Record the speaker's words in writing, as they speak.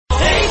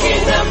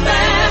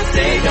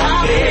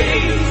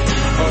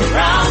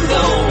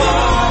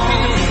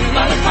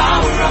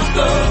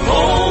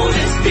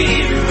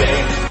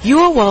You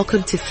are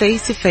welcome to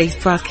Face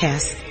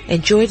broadcast.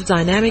 Enjoy the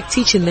dynamic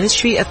teaching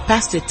ministry of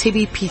Pastor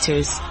T.B.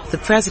 Peters, the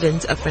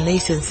president of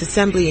Renaissance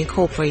Assembly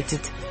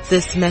Incorporated.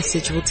 This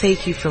message will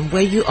take you from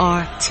where you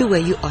are to where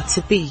you ought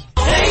to be.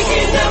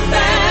 Taking the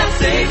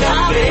message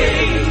of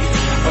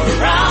faith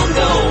around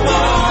the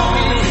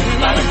world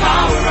by the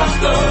power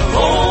of the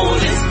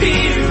Holy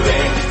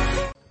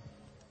Spirit.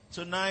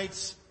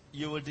 Tonight,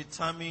 you will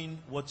determine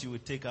what you will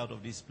take out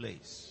of this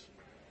place.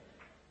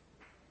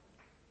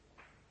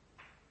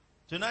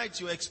 Tonight,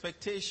 your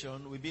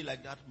expectation will be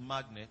like that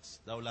magnet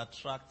that will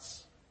attract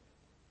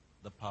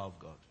the power of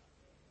God.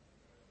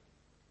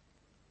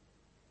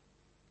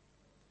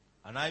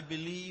 And I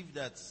believe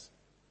that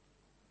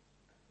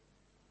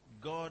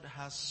God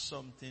has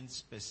something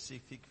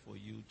specific for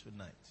you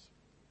tonight.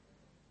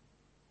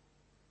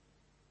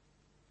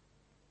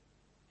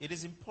 It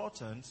is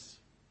important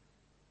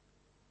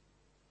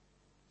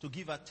to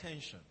give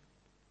attention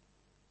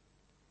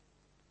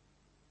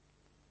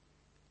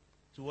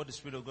to what the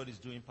Spirit of God is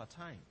doing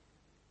part-time.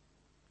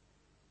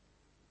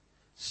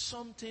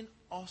 Something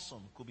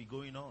awesome could be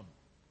going on.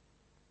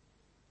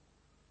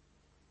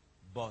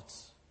 But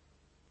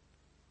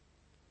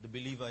the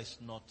believer is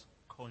not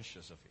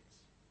conscious of it.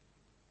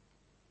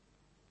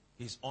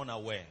 He's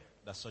unaware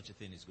that such a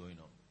thing is going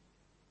on.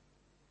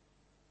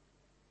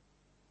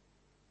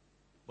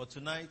 But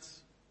tonight,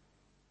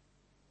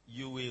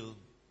 you will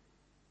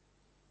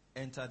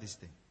enter this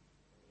thing.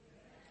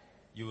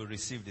 You will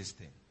receive this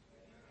thing.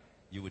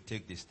 You will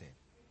take this thing.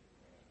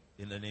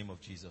 In the name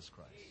of Jesus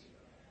Christ.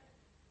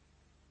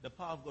 The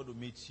power of God will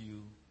meet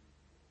you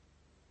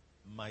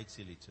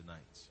mightily tonight.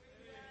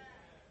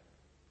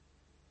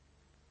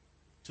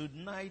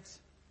 Tonight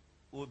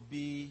will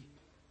be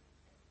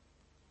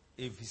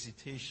a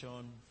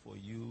visitation for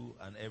you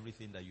and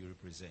everything that you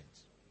represent.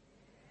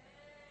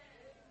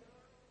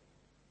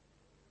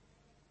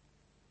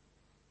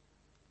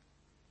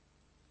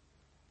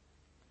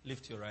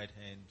 Lift your right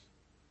hand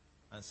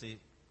and say,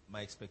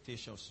 my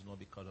expectations should not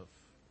be cut off.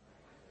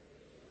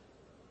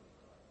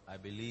 I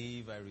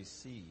believe I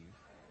receive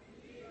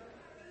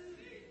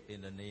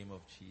in the name of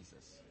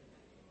Jesus.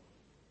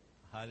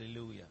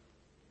 Hallelujah.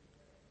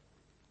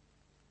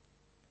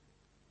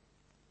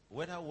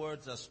 Whether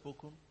words are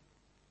spoken,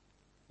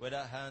 whether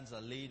hands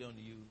are laid on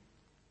you,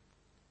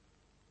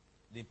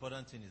 the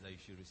important thing is that you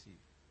should receive.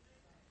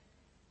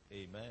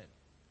 Amen.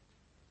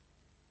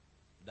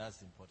 That's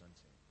the important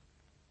thing.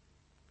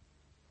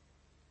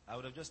 I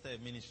would have just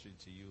started ministering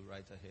to you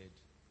right ahead,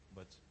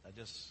 but I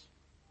just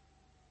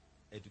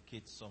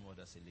educate some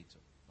others a little.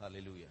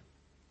 Hallelujah.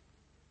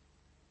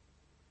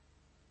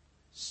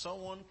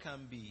 Someone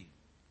can be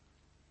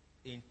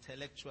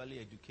intellectually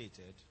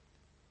educated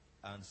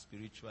and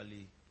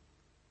spiritually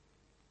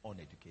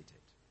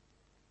uneducated.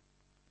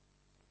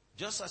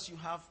 Just as you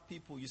have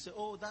people, you say,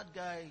 oh, that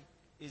guy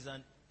is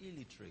an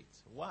illiterate.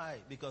 Why?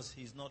 Because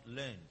he's not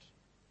learned.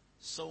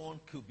 Someone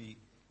could be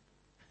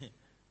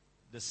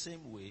the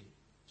same way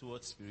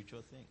towards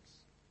spiritual things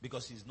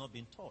because he's not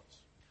been taught.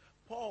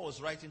 Paul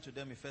was writing to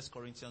them in 1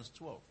 Corinthians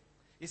 12.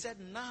 He said,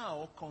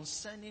 now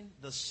concerning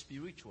the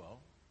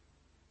spiritual,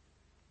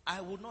 I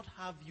would not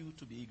have you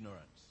to be ignorant.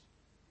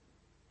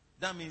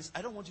 That means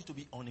I don't want you to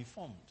be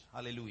uninformed.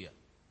 Hallelujah.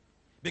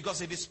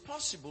 Because it is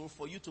possible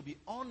for you to be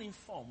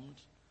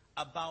uninformed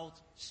about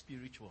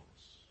spirituals,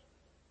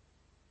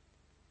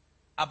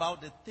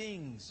 about the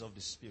things of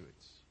the Spirit.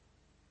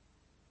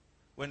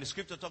 When the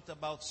scripture talked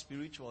about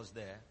spirituals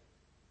there,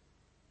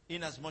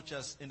 in as much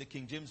as in the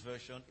King James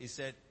Version, it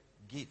said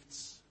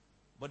gifts.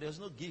 But there's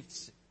no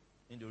gifts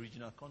in the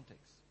original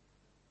context.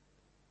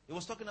 It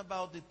was talking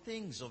about the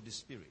things of the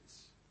Spirit.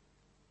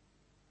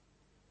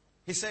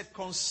 He said,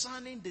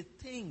 concerning the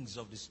things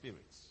of the Spirit.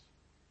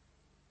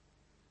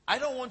 I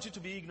don't want you to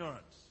be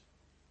ignorant.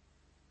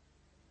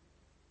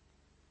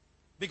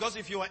 Because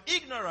if you are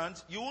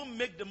ignorant, you won't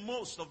make the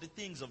most of the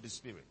things of the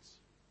Spirit.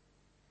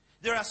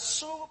 There are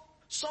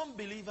some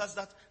believers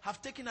that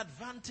have taken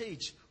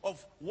advantage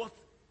of what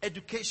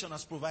education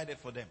has provided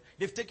for them.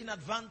 They've taken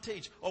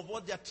advantage of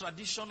what their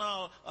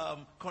traditional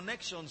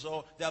connections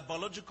or their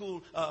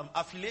biological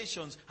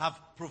affiliations have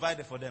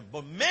provided for them.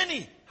 But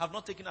many have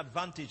not taken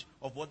advantage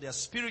of what their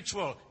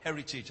spiritual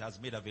heritage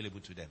has made available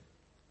to them.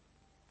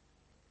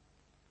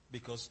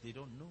 Because they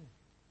don't know.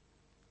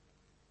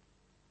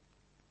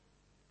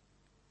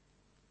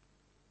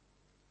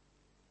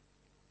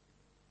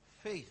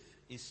 Faith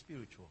is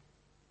spiritual.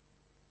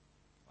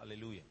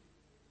 Hallelujah.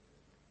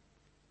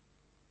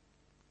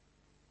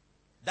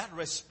 That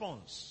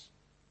response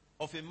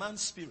of a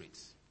man's spirit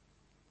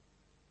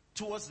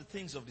towards the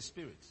things of the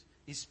Spirit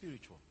is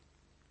spiritual.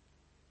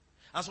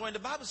 And so when the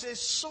Bible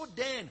says, so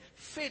then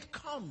faith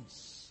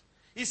comes,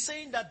 it's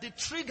saying that the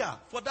trigger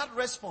for that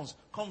response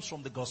comes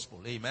from the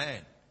gospel.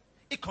 Amen.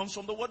 It comes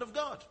from the word of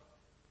God.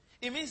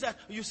 It means that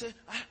you say,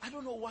 I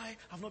don't know why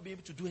I've not been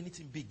able to do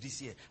anything big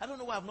this year. I don't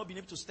know why I've not been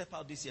able to step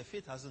out this year.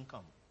 Faith hasn't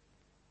come.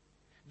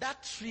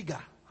 That trigger,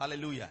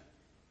 hallelujah,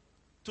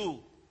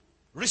 to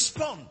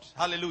respond,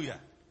 hallelujah,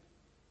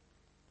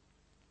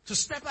 to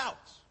step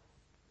out,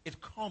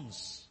 it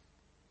comes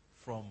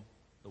from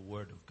the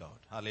Word of God.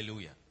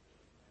 Hallelujah.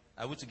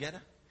 Are we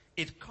together?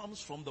 It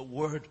comes from the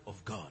Word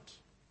of God.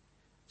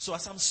 So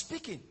as I'm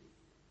speaking,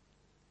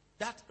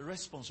 that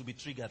response will be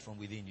triggered from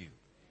within you.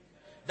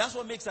 That's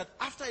what makes that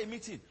after a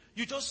meeting,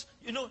 you just,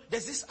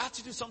 there's this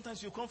attitude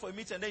sometimes you come for a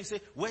meeting and then you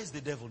say, where's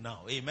the devil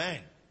now?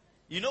 Amen.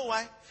 You know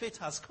why? Faith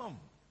has come.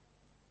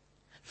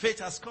 Faith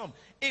has come.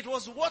 It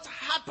was what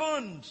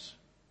happened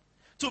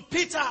to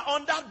Peter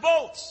on that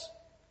boat.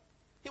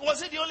 He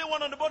wasn't the only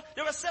one on the boat.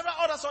 There were several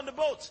others on the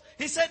boat.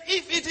 He said,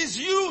 if it is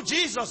you,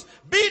 Jesus,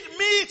 bid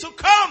me to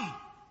come.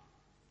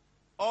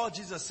 All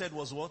Jesus said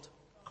was what?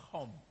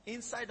 Come.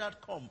 Inside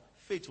that come,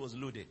 faith was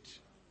loaded.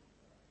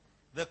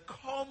 The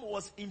come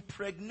was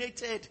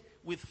impregnated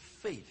with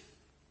faith.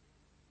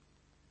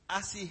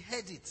 As he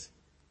heard it,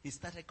 he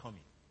started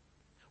coming.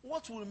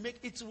 What will make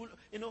it,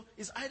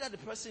 is either the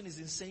person is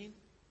insane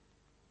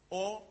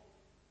or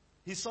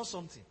he saw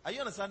something. Are you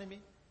understanding me?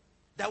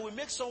 That will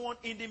make someone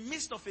in the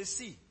midst of a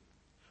sea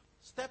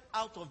step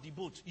out of the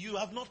boat. You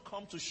have not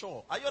come to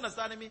shore. Are you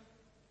understanding me?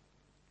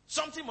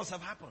 Something must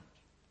have happened.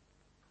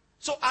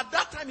 So at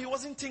that time he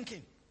wasn't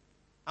thinking.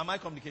 Am I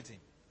communicating?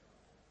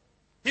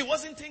 He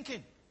wasn't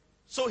thinking.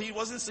 So he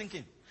wasn't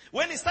sinking.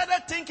 When he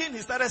started thinking, he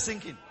started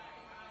sinking.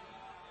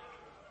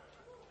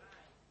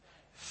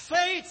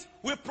 Faith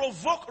will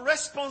provoke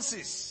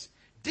responses.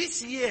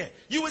 This year,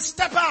 you will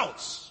step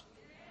out.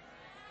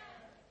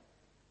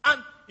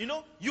 And,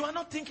 you are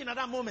not thinking at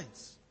that moment.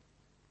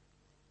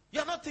 You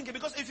are not thinking,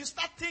 because if you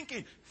start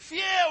thinking,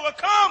 fear will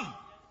come.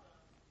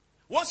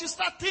 Once you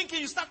start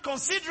thinking, you start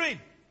considering.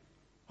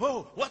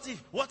 Oh, what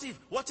if, what if,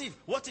 what if,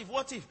 what if,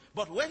 what if?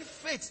 But when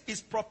faith is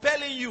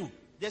propelling you,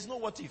 there's no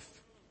what if.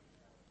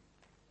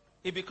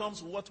 It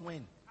becomes what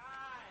when.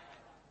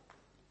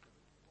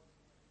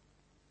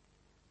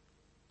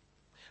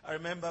 I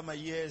remember my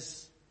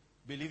years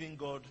believing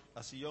God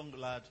as a young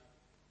lad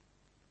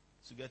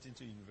to get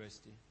into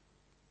university.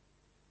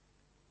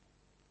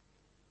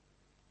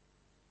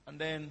 And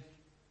then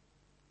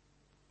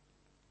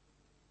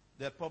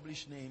they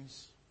published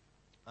names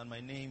and my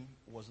name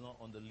was not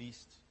on the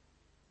list.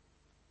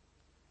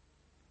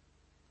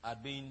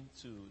 I'd been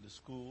to the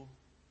school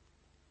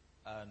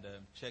and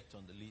checked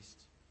on the list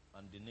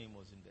and the name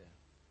wasn't there.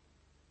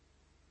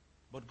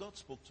 But God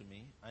spoke to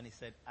me and he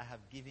said, I have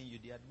given you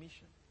the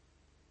admission.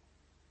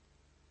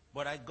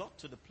 But I got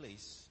to the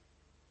place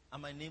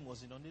and my name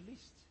wasn't on the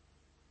list.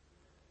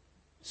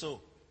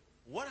 So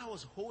what I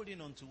was holding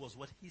on to was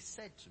what he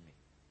said to me.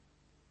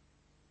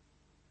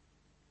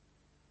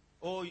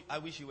 Oh, I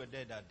wish you were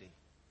there that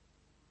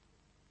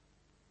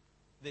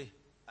day.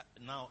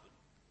 Now,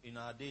 in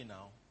our day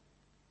now,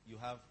 you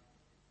have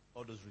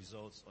all those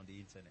results on the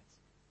internet.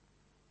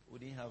 We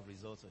didn't have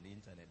results on the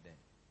internet then.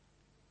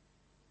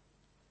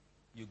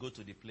 You go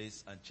to the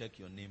place and check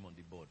your name on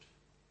the board.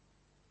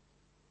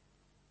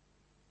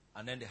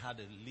 And then they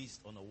had a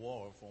list on a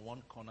wall from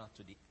one corner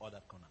to the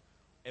other corner.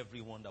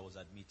 Everyone that was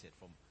admitted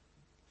from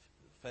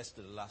first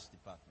to the last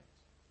department.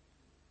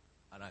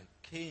 And I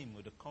came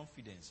with the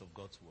confidence of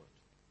God's word.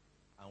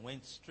 And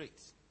went straight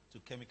to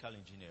chemical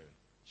engineering.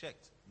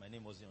 Checked. My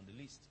name wasn't on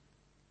the list.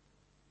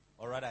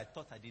 Or rather, I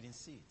thought I didn't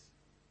see it.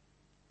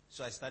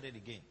 So I started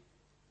again.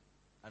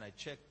 And I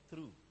checked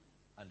through.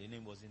 And the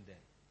name wasn't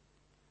there.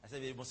 I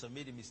said, they must have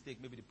made a mistake.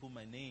 Maybe they put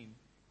my name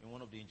in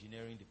one of the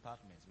engineering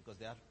departments. Because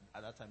they had,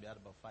 at that time, they had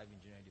about 5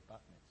 engineering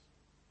departments.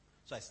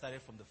 So I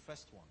started from the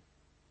first one.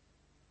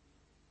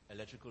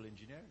 Electrical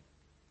engineering.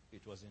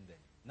 It wasn't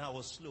there. Now I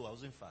was slow. I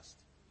wasn't fast.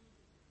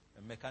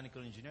 And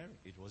mechanical engineering.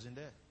 It wasn't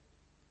there.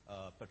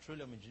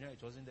 Petroleum engineering.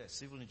 It wasn't there.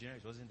 Civil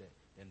engineering. It wasn't there.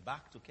 Then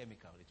back to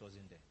chemical. It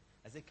wasn't there.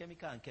 I said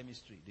chemical and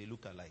chemistry. They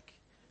look alike.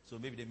 So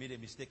maybe they made a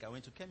mistake. I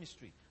went to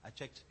chemistry. I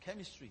checked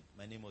chemistry.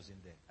 My name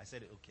wasn't there. I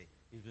said, okay,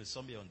 it was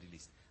somewhere on the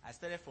list. I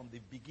started from the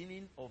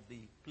beginning of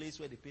the place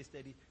where they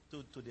pasted it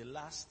to the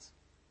last.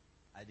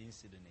 I didn't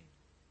see the name.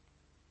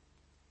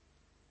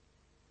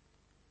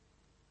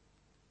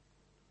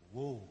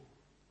 Whoa.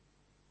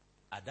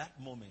 At that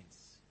moment,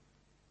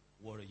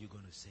 what are you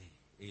going to say?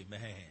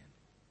 Amen.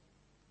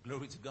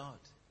 Glory to God.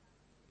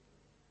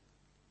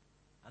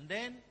 And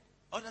then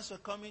others were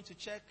coming to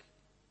check.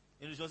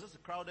 It was just a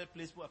crowded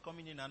place. People were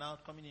coming in and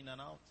out, coming in and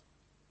out.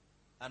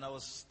 And I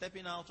was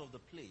stepping out of the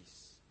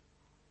place.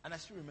 And I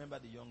still remember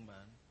the young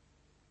man.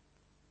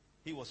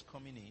 He was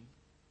coming in.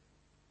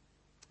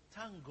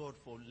 Thank God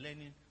for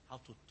learning how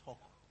to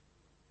talk.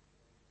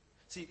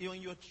 See,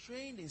 when you're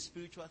trained in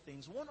spiritual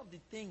things, one of the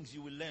things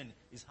you will learn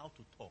is how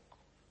to talk.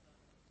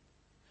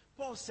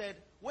 Paul said,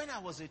 when I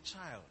was a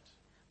child,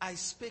 I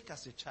spake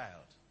as a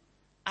child.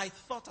 I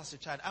thought as a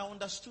child. I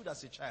understood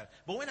as a child.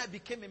 But when I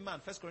became a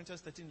man, 1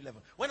 Corinthians 13:11,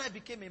 when I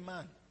became a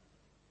man,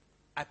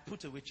 I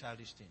put away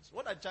childish things.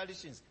 What are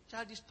childish things?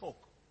 Childish talk.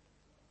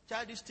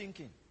 Childish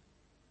thinking.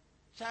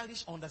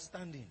 Childish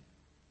understanding.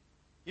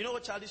 You know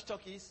what childish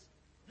talk is?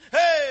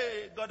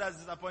 Hey, God has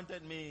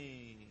disappointed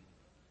me.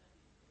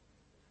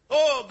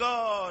 Oh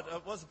God,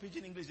 what's the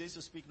pidgin English they used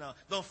to speak now?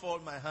 Don't fall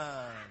my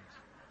hand.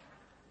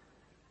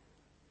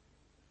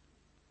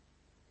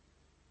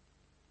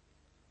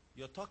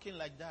 You're talking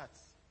like that.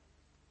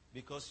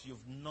 Because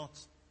you've not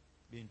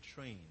been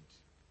trained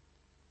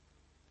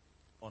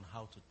on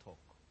how to talk.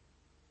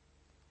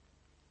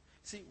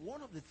 See,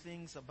 one of the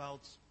things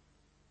about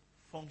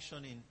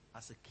functioning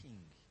as a king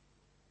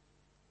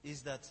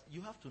is that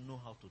you have to know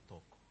how to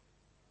talk.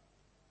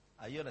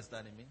 Are you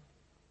understanding me?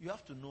 You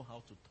have to know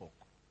how to talk.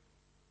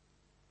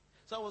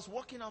 So I was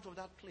walking out of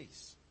that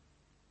place.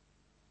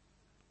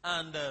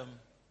 And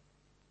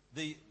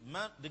the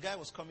guy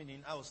was coming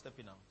in, I was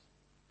stepping out.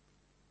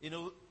 He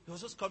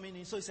was just coming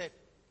in, so he said,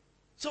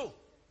 "So,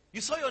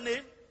 you saw your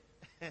name?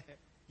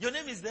 Your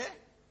name is there?"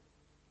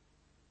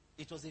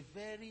 It was a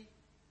very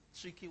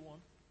tricky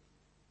one.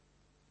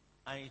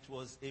 And it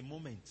was a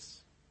moment.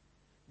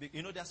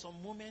 There are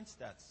some moments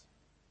that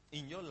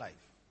in your life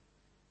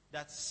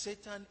that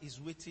Satan is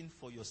waiting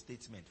for your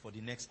statement for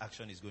the next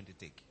action he's going to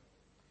take.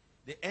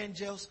 The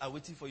angels are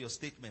waiting for your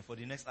statement for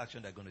the next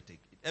action they're going to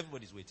take.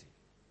 Everybody's waiting.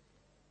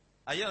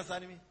 Are you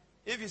understanding me?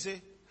 If you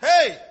say,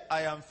 "Hey,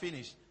 I am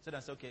finished,"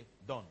 Satan says, "Okay,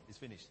 done. It's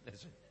finished.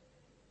 That's it."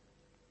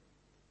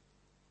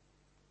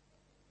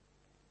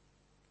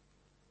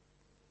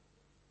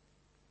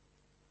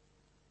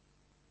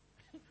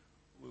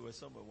 We were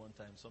somewhere one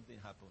time, something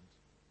happened,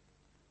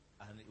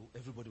 and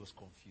everybody was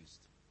confused.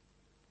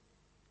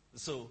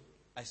 So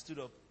I stood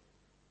up,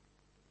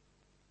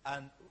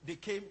 and they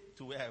came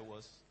to where I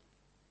was,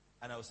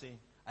 and I was saying,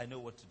 "I know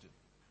what to do.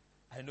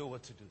 I know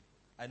what to do.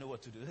 I know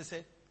what to do." They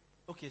said,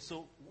 "Okay,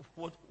 so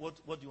what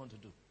do you want to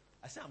do?"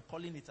 I said, "I'm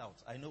calling it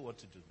out. I know what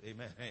to do."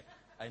 Amen.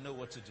 I know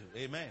what to do.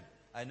 Amen.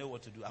 I know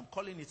what to do. I'm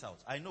calling it out.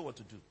 I know what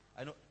to do.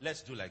 I know.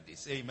 Let's do like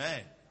this.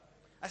 Amen.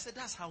 I said,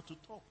 that's how to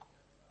talk.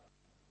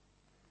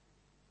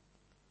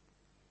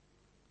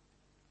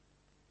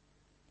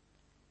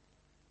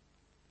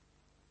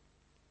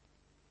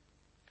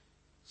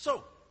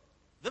 So,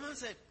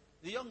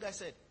 the young guy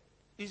said,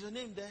 "Is your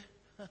name there?"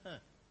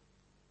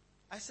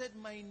 I said,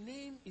 "My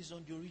name is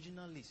on the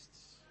original list."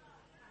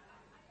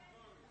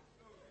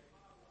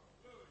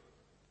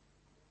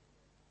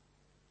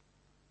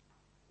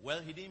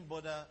 Well, he didn't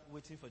bother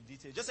waiting for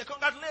details. Just said,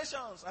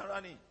 "Congratulations," and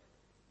ran in.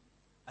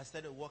 I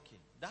started walking.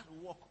 That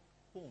walk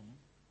home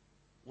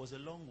was a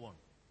long one.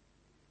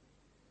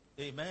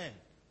 Amen.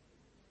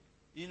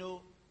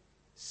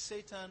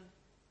 Satan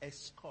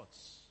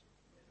escorts.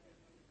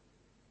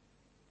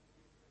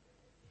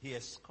 He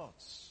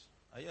escorts.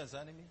 Are you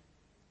understanding me?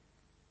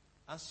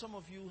 And some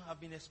of you have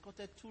been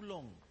escorted too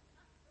long.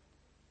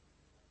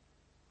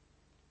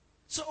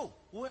 So,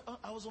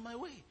 I was on my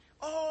way.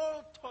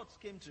 All thoughts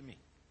came to me.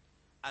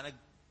 And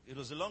it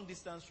was a long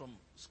distance from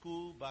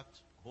school back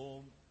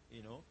home,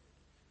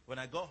 When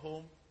I got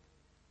home,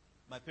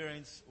 my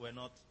parents were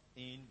not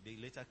in. They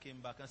later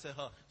came back and said,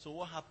 "So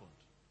what happened?"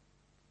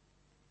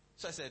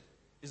 So I said,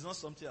 "It's not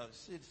something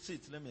else.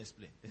 Sit, let me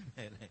explain."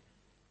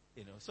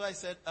 So I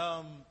said,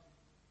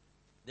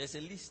 "There's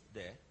a list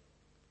there."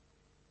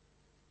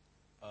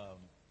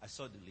 I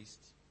saw the list.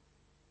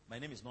 My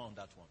name is not on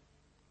that one.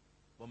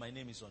 But my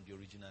name is on the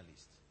original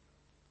list.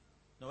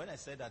 Now, when I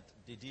said that,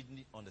 they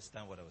didn't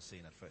understand what I was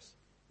saying at first.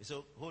 They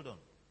said, "Hold on.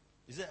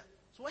 So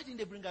why didn't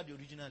they bring out the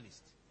original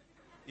list?"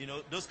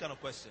 Those kind of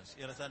questions.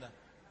 You understand that?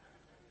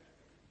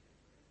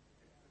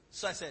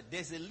 So I said,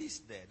 "There's a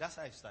list there." That's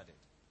how I started.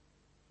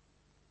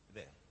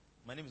 There.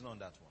 My name is not on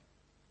that one.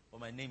 But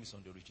my name is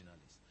on the original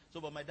list.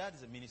 So, but my dad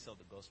is a minister of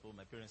the gospel.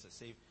 My parents are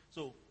saved.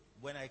 So,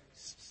 when I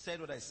said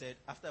what I said,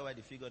 after a while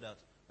they figured out,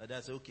 my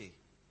dad said, "Okay.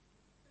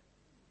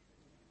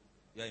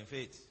 You are in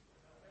faith."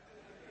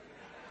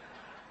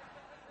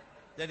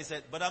 Then he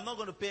said, "But I'm not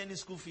going to pay any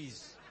school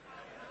fees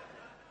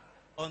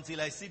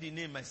until I see the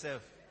name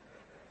myself."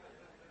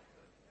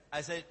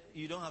 I said,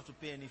 "You don't have to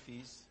pay any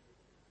fees.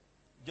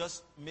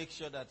 Just make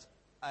sure that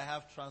I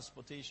have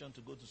transportation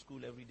to go to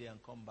school every day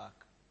and come back.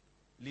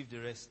 Leave the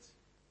rest.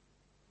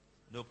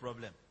 No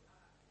problem."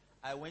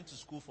 I went to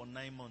school for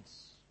 9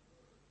 months.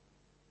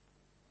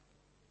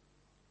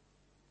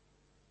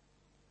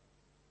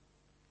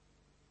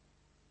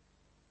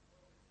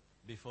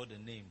 Before the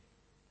name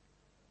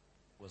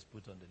was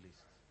put on the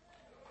list.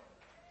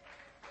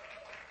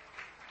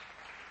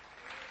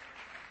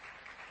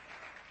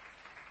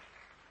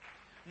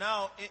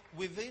 Now,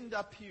 within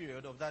that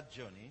period of that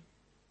journey,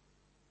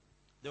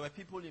 there were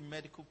people in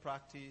medical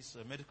practice,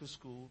 medical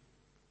school,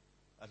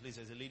 at least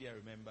as a lady I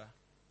remember,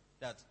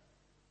 that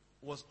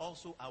was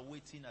also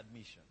awaiting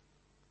admission.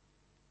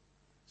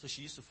 So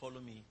she used to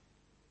follow me.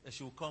 And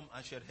she would come,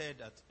 and she had heard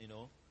that,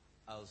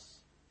 I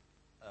was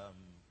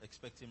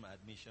expecting my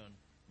admission,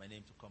 my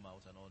name to come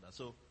out and all that.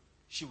 So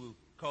she will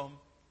come.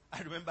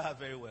 I remember her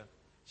very well.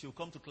 She will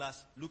come to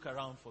class, look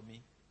around for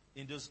me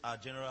in those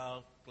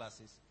general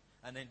classes,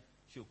 and then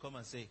she will come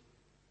and say,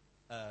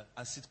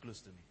 and sit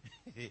close to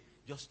me,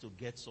 just to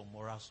get some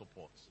moral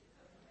support.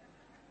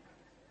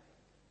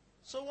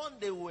 So one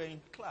day we were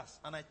in class,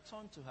 and I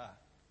turned to her.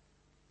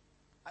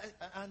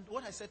 And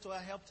what I said to her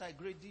helped her a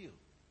great deal.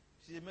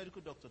 She's a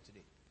medical doctor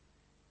today.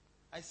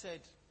 I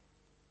said,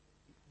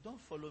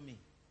 "Don't follow me.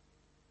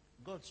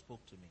 God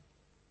spoke to me."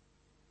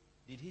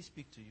 "Did he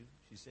speak to you?"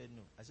 She said,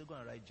 "No." I said, "Go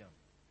and write jam."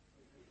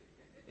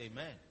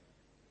 Amen.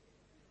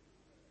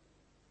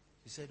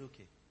 She said,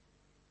 okay.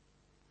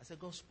 I said,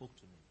 God spoke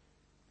to me.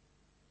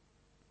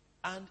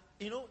 And,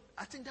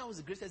 I think that was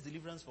the greatest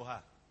deliverance for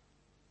her.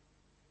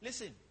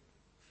 Listen,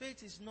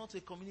 faith is not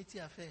a community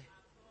affair.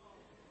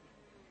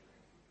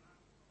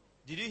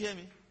 Did you hear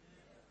me?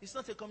 It's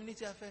not a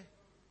community affair.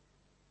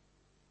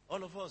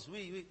 All of us,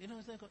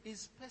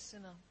 it's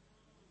personal.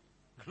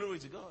 Glory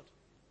to God.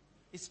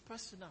 It's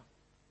personal.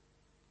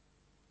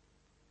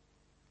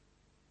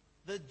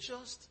 The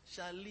just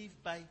shall live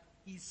by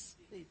his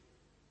faith.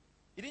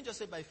 He didn't just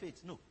say by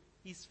faith. No,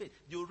 his faith.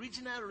 The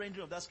original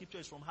rendering of that scripture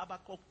is from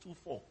Habakkuk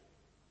 2:4.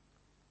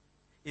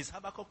 It's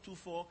Habakkuk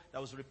 2:4 that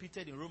was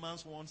repeated in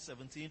Romans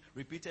 1:17,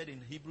 repeated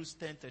in Hebrews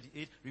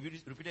 10:38,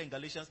 repeated in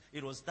Galatians.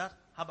 It was that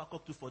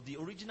Habakkuk 2:4. The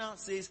original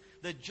says,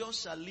 the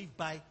just shall live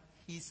by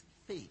his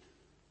faith.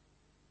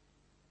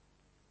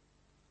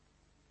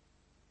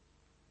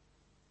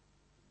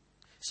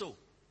 So,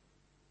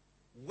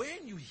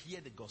 when you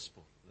hear the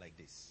gospel like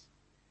this,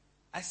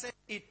 I said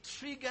it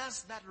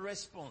triggers that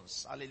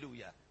response,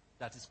 hallelujah,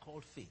 that is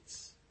called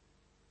faith.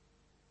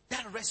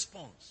 That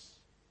response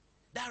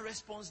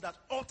that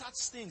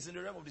alters things in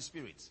the realm of the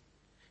spirit,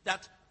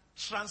 that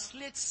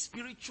translates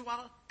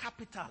spiritual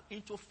capital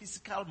into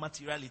physical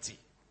materiality.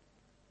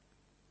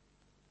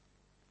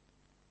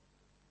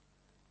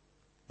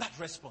 That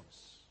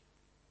response,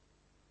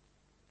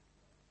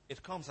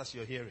 it comes as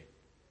you're hearing.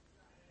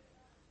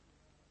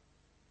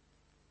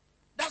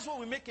 That's what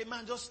we make a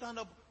man just stand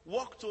up,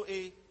 walk to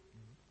a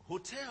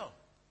hotel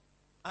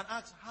and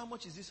ask, how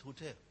much is this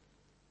hotel?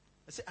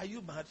 I say, are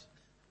you mad?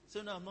 I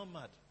say, no, I'm not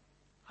mad.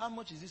 How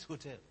much is this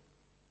hotel?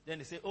 Then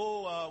they say,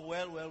 well,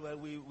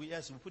 we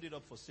put it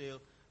up for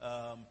sale,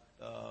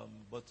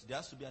 but there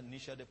has to be an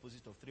initial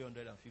deposit of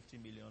 350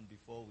 million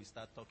before we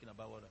start talking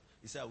about what.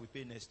 He said, we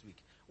pay next week.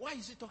 Why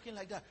is he talking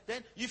like that?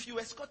 Then if you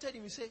escorted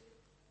him, you say,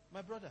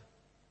 my brother,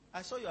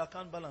 I saw your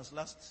account balance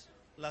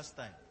last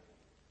time.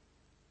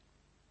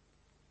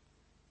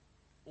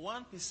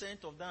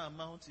 1% of that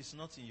amount is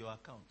not in your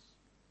account.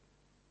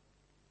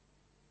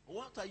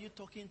 What are you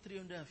talking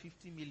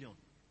 350 million?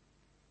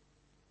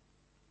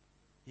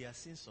 He has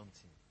seen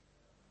something.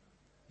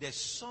 There's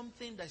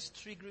something that's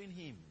triggering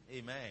him.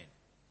 Amen.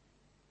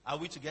 Are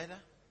we together?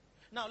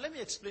 Now, let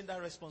me explain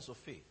that response of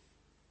faith.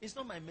 It's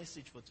not my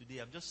message for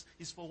today.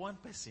 It's for one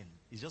person.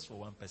 It's just for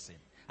one person.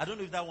 I don't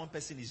know if that one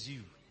person is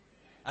you.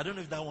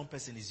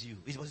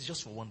 It was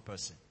just for one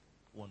person.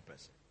 One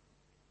person.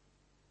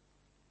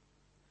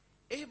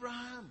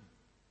 Abraham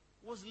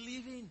was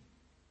living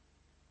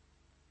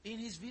in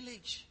his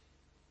village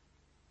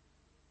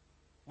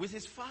with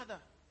his father.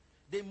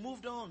 They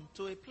moved on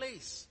to a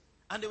place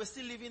and they were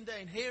still living there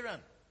in Haran.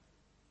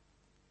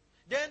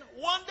 Then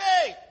one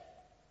day,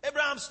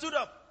 Abraham stood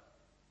up.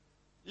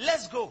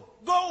 Let's go.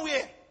 Go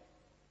where?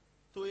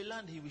 To a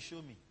land he will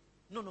show me.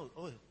 No.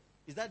 Oh,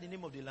 is that the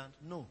name of the land?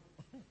 No.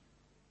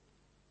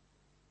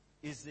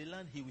 It's the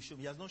land he will show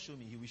me. He has not shown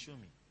me. He will show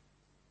me.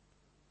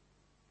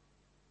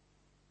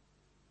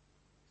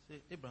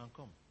 Say, Abraham,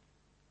 come.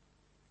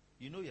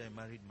 You know you're a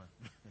married man.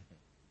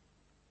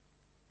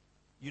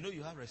 You know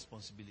you have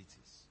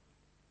responsibilities.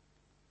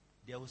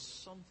 There was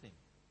something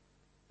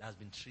that has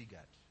been triggered.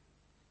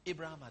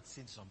 Abraham had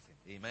seen something.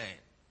 Amen.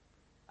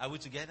 Are we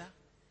together?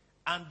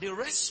 And the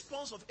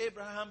response of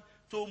Abraham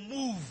to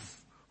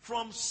move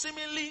from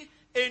seemingly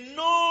a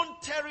known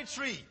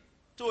territory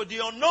to the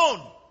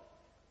unknown,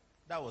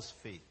 that was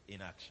faith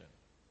in action.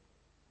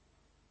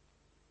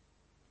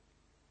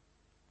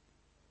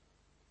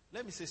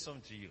 Let me say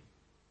something to you.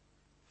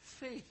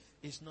 Faith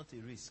is not a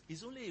risk.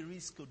 It's only a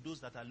risk to those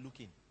that are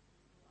looking.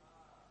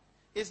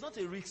 It's not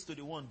a risk to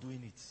the one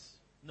doing it.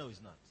 No,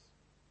 it's not.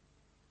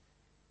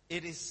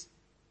 It is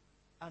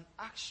an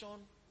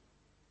action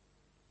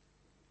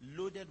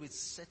loaded with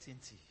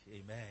certainty.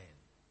 Amen.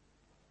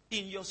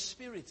 In your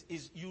spirit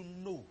is you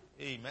know.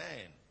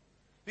 Amen.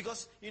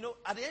 Because,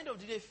 at the end of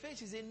the day,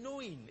 faith is a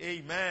knowing.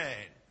 Amen.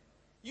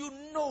 You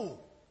know.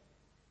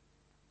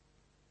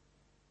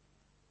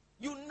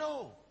 You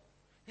know.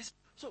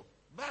 So,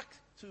 back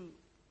to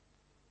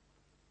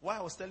why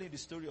I was telling you the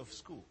story of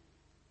school.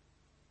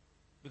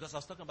 Because I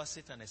was talking about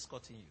Satan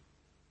escorting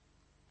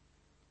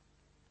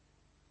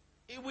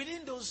you.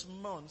 Within those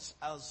months,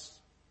 I was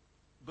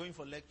going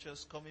for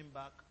lectures, coming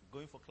back,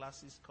 going for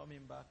classes,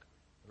 coming back,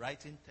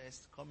 writing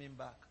tests, coming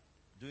back,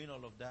 doing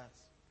all of that.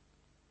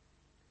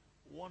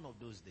 One of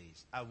those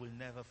days, I will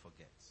never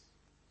forget.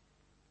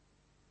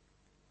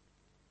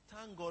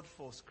 Thank God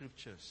for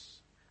scriptures.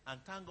 And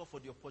thank God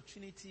for the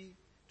opportunity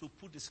to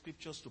put the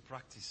scriptures to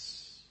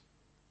practice.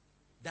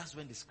 That's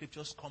when the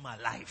scriptures come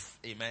alive.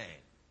 Amen.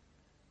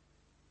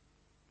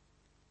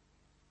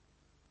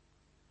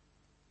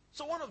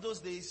 So one of those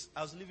days,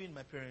 I was living in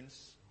my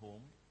parents'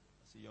 home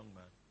as a young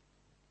man.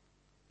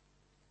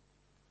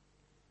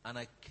 And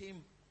I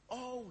came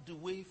all the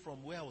way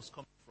from where I was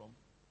coming from.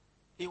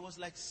 It was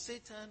like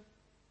Satan,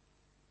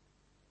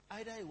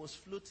 either he was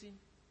floating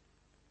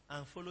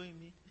and following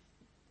me.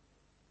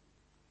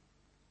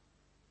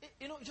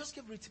 It just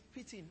kept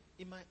repeating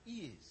in my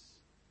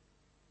ears.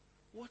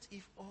 What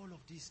if all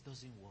of this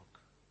doesn't work?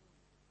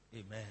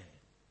 Amen.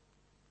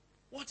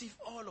 What if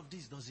all of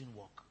this doesn't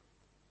work?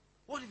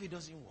 What if it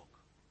doesn't work?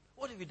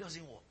 What if it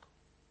doesn't work?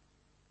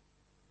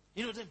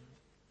 You know,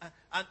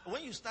 and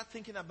when you start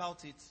thinking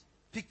about it,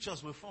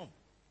 pictures will form.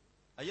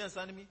 Are you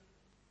understanding me?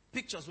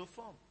 Pictures will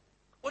form.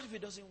 What if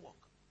it doesn't work?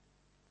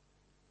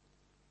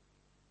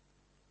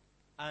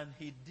 And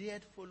he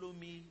dared follow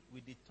me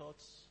with the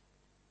thoughts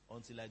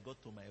until I got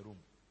to my room.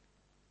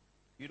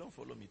 You don't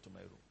follow me to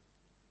my room.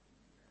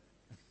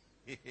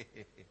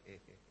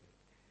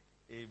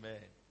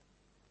 Amen.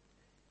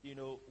 You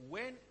know,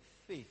 when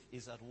faith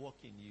is at work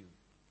in you,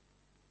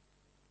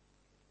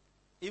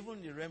 even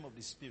in the realm of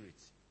the spirit,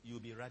 you'll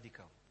be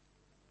radical.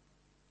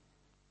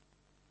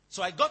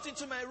 So I got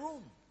into my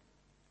room.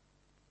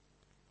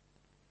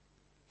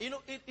 You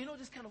know,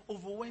 this kind of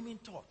overwhelming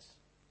thoughts.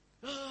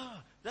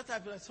 That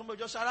type of, somebody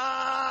just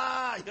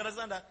shout, you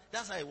understand that?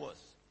 That's how it was.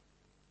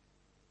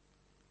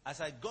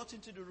 As I got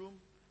into the room,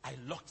 I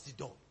locked the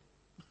door.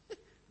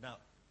 Now,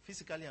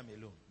 physically I'm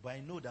alone, but I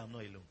know that I'm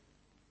not alone.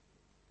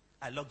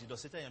 I locked the door.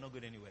 Satan, you're not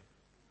going anywhere.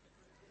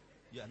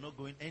 You are not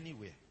going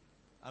anywhere.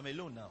 I'm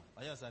alone now.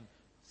 I understand.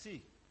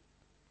 See,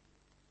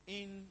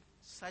 in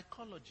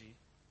psychology,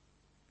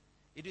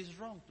 it is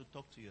wrong to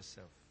talk to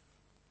yourself.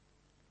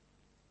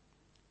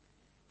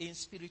 In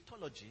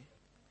spiritology,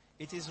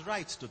 it is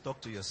right to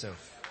talk to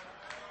yourself.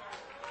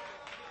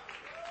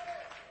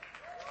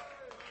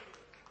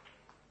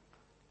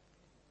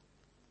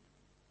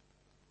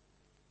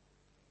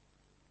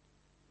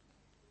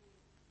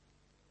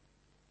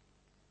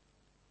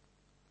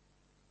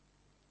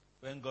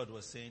 When God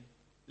was saying,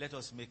 let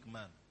us make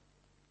man,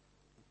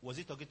 was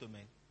he talking to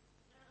men?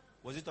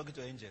 Was he talking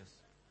to angels?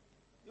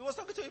 He was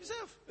talking to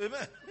himself.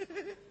 Amen.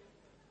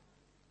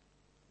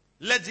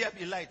 Let there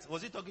be light.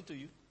 Was he talking to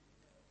you?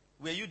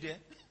 Were you there?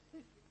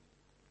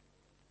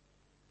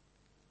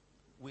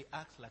 We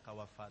act like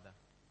our Father.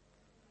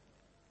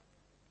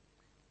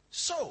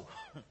 So,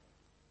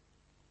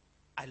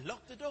 I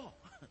locked the door.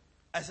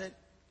 I said,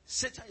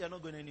 Satan, you're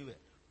not going anywhere.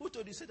 Who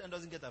told you Satan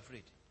doesn't get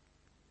afraid?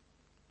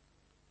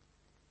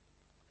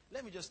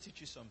 Let me just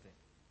teach you something.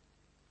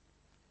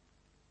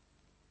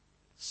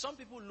 Some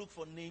people look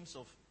for names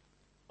of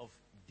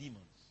demons.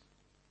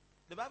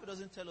 The Bible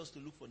doesn't tell us to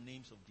look for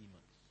names of demons.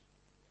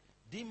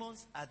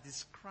 Demons are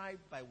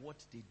described by what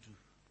they do.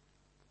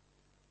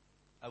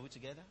 Are we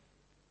together?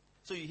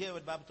 So you hear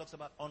what the Bible talks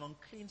about an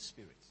unclean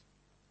spirit.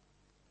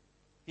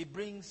 He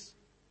brings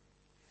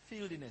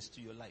filthiness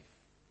to your life.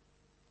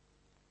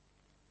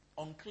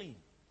 Unclean.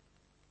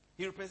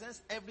 He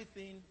represents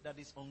everything that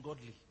is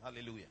ungodly.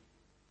 Hallelujah.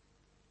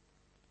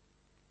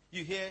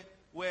 You hear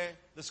where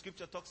the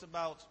scripture talks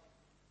about,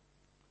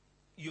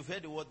 you've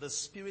heard the word, the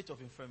spirit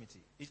of infirmity.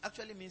 It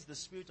actually means the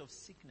spirit of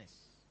sickness.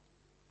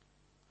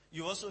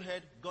 You also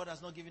heard God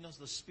has not given us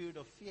the spirit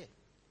of fear.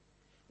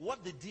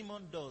 What the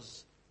demon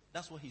does,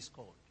 that's what he's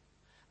called.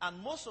 And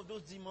most of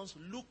those demons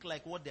look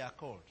like what they are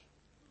called.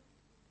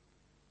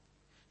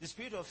 The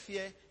spirit of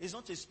fear is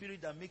not a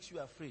spirit that makes you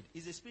afraid.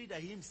 It's a spirit that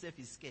he himself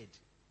is scared.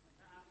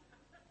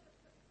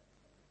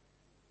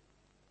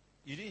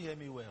 You didn't hear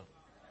me well.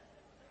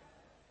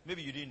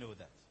 Maybe you didn't know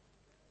that.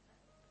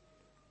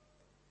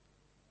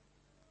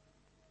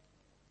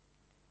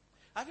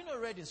 Have you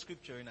not read in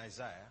scripture in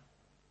Isaiah?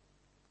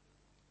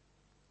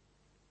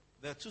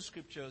 There are two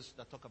scriptures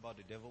that talk about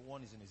the devil.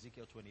 One is in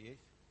Ezekiel 28.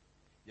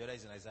 The other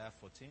is in Isaiah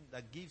 14.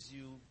 That gives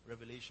you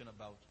revelation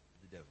about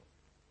the devil.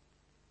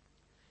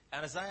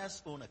 And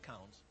Isaiah's own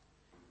account,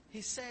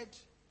 he said,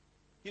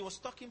 he was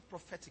talking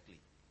prophetically,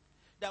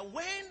 that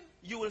when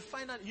you will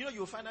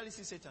finally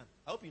see Satan.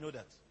 I hope you know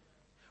that.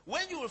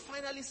 When you will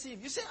finally see him,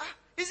 you say,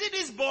 is it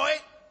this boy?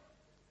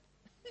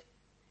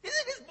 Is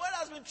it this boy that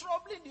has been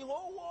troubling the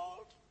whole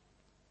world?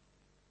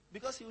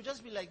 Because he will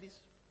just be like this.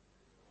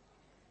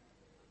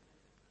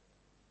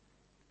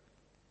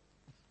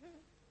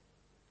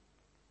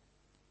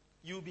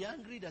 You'll be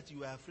angry that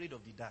you are afraid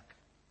of the dark.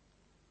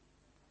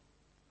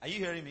 Are you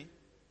hearing me?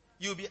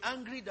 You'll be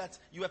angry that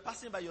you were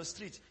passing by your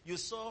street. You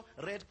saw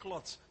red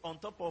cloth on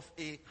top of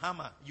a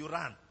hammer. You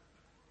ran.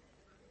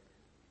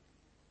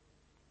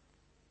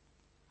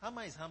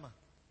 Hammer is hammer.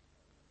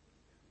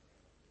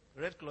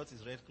 Red cloth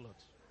is red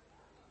cloth.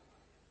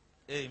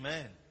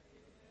 Amen.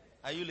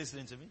 Are you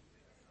listening to me?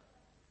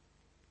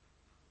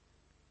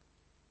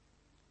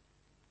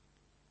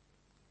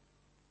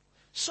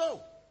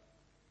 So,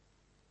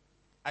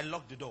 I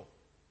locked the door.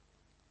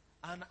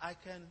 And I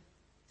can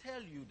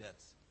tell you that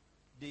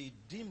the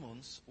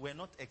demons were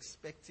not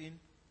expecting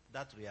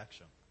that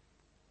reaction.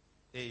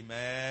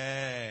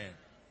 Amen.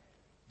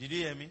 Did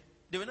you hear me?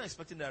 They were not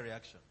expecting that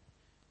reaction.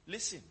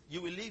 Listen,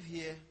 you will live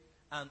here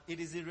and it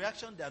is the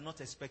reaction they are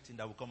not expecting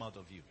that will come out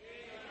of you.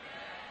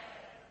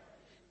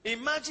 Amen.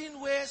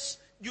 Imagine where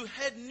you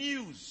heard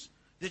news.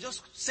 They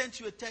just sent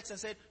you a text and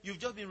said, you've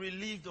just been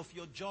relieved of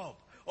your job.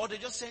 Or they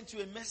just sent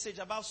you a message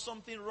about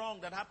something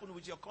wrong that happened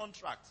with your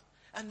contract.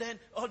 And then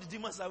all the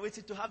demons are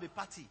waiting to have a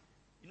party.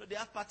 You know, they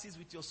have parties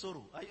with your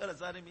sorrow. Are you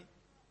understanding me?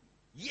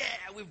 Yeah,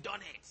 we've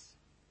done it.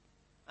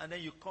 And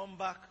then you come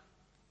back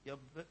You're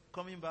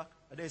coming back.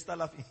 And they start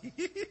laughing.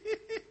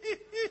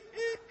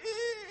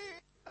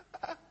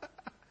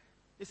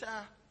 He said,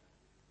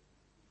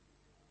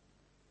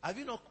 have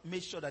you not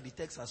made sure that the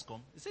text has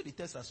come? He said the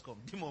text has come.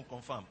 Demon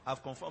confirm.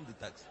 I've confirmed the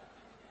text.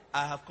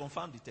 I have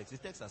confirmed the text. The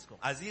text has come.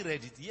 Has he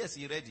read it? Yes,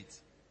 he read it.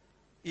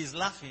 He's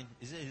laughing.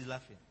 He said he's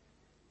laughing.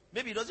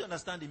 Maybe he doesn't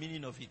understand the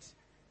meaning of it.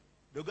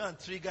 They'll go and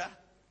trigger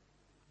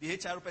the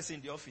HR person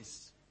in the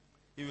office.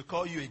 He will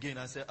call you again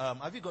and say,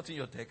 have you gotten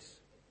your text?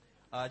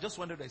 I just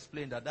wanted to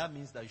explain that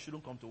means that you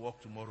shouldn't come to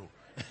work tomorrow.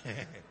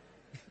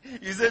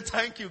 He said,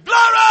 thank you. Glory!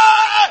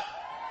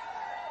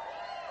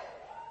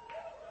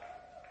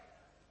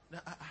 Now,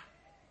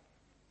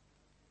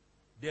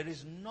 there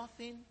is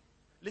nothing.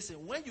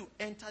 Listen, when you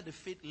enter the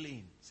faith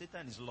lane,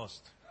 Satan is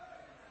lost.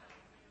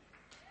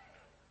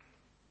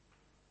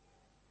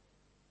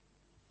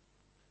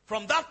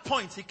 From that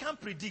point, he can't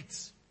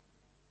predict.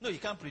 No, he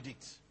can't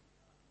predict.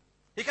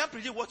 He can't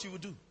predict what you will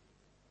do.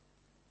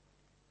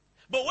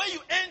 But when you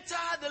enter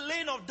the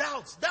lane of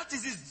doubt, that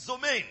is his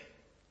domain.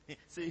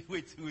 Say,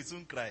 wait, he will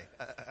soon cry.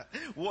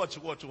 Watch.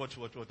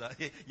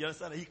 You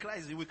understand? He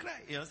cries, he will cry.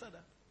 You understand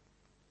that?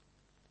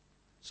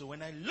 So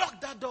when I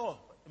locked that door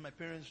in my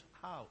parents'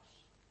 house,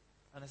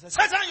 and I said,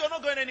 Satan, you're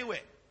not going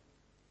anywhere.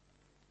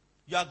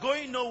 You are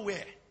going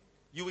nowhere.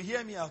 You will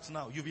hear me out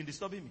now. You've been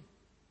disturbing me.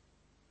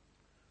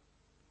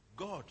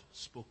 God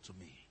spoke to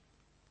me.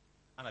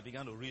 And I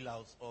began to reel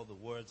out all the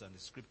words and the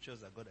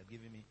scriptures that God had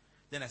given me.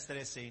 Then I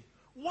started saying,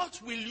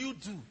 what will you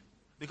do?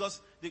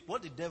 Because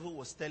what the devil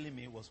was telling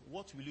me was,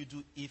 what will you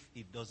do if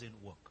it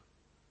doesn't work?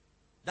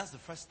 That's the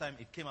first time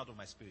it came out of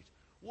my spirit.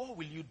 What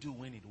will you do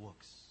when it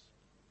works?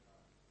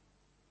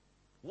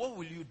 What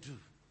will you do?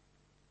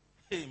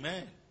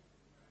 Amen.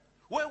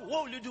 What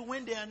will you do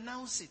when they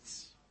announce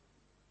it?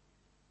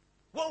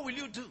 What will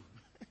you do?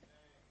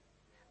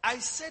 I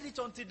said it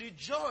until the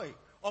joy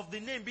of the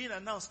name being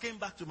announced came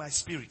back to my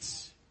spirit.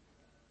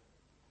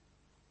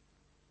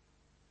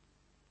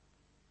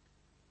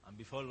 And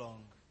before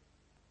long,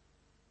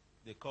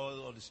 they called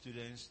all the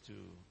students to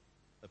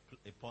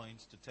a point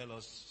to tell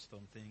us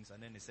some things.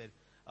 And then they said,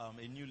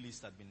 a new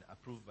list had been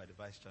approved by the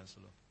Vice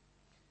Chancellor.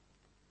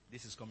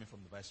 This is coming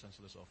from the Vice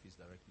Chancellor's office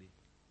directly.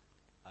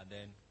 And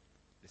then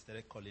they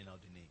started calling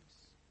out the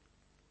names.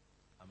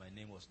 And my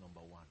name was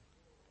number 1.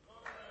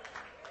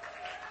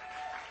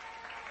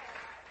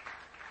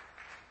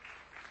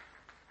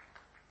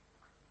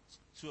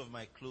 Two of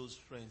my close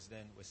friends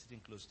then were sitting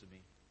close to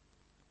me.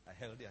 I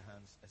held their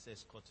hands. I said,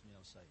 escort me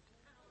outside.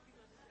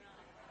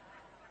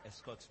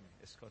 Escort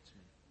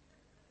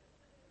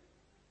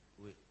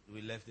me.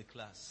 We left the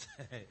class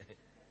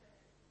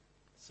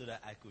so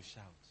that I could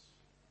shout.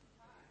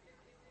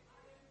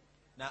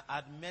 Now,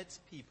 I'd met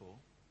people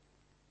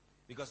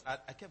because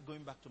I kept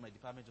going back to my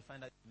department to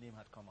find out if the name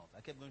had come out.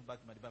 I kept going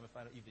back to my department to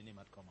find out if the name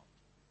had come out.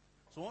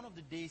 So one of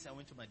the days I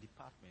went to my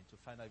department to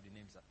find out if the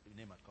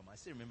name had come out. I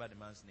still remember the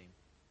man's name.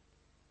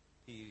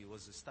 He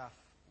was a staff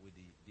with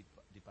the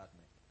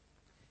department.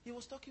 He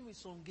was talking with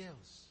some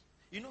girls.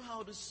 You know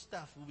how the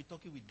staff will be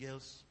talking with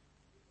girls?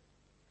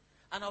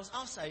 And I was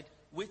outside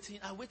waiting.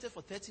 I waited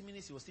for 30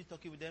 minutes. He was still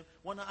talking with them.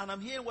 And I'm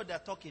hearing what they're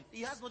talking.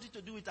 It has nothing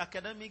to do with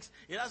academics.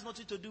 It has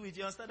nothing to do with,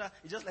 you understand that?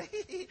 It's just like,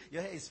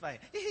 your hair is fine.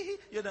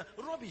 You're the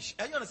rubbish.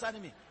 Are you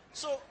understanding me?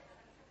 So,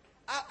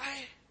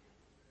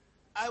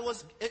 I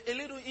was a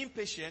little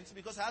impatient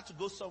because I had to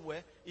go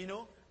somewhere, and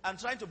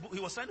he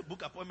was trying to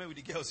book appointment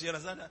with the girls. You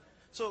understand that?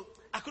 So,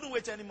 I couldn't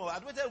wait anymore.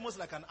 I'd waited almost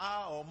like an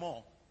hour or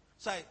more.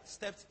 So I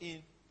stepped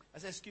in. I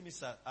said, excuse me,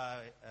 sir.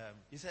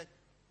 He said,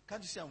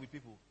 can't you see I'm with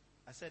people?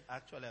 I said,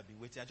 actually, I've been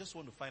waiting. I just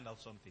want to find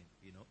out something,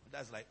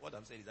 That's like, what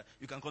I'm saying is that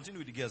you can continue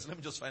with the girls. Let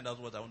me just find out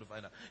what I want to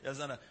find out. You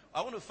understand?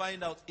 I want to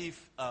find out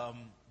if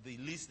the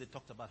list they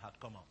talked about had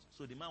come out.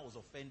 So the man was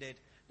offended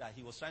that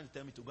he was trying to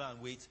tell me to go and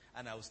wait,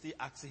 and I was still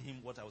asking him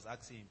what I was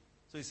asking him.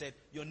 So he said,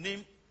 your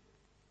name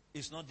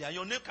is not there.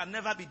 Your name can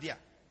never be there.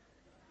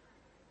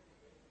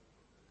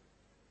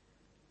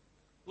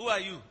 Who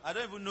are you? I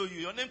don't even know you.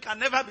 Your name can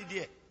never be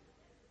there.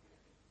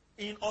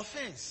 In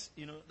offense,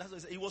 that's what he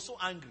said. He was so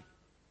angry.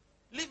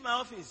 Leave my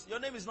office. Your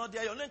name is not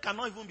there. Your name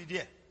cannot even be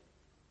there.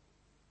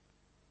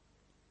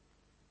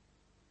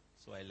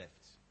 So I left.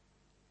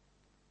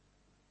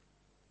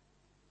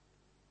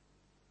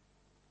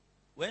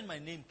 When my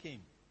name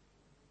came,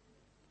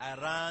 I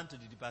ran to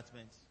the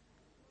department.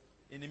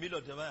 In the middle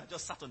of the night, I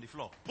just sat on the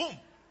floor. Boom!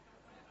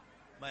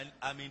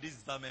 This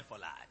is not meant for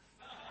life.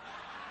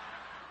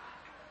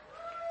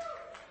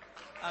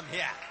 I'm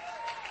here.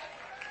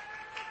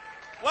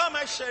 Why am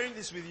I sharing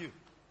this with you?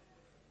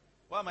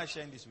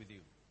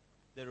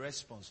 The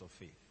response of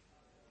faith.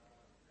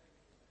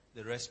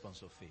 The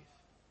response of faith.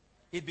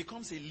 It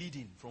becomes a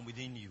leading from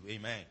within you.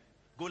 Amen.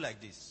 Go like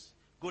this.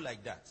 Go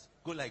like that.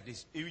 Go like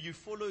this. If you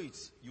follow it,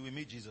 you will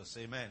meet Jesus.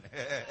 Amen.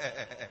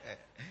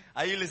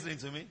 Are you listening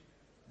to me?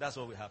 That's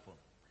what will happen.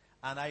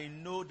 And I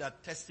know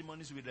that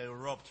testimonies will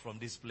erupt from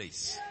this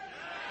place.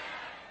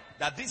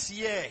 That this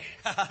year,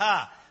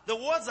 the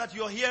words that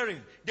you're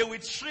hearing, they will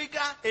trigger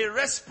a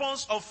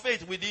response of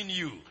faith within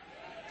you.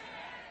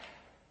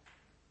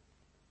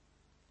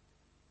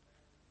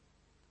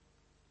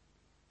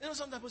 You know,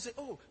 sometimes people say,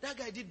 oh, that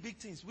guy did big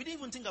things. We didn't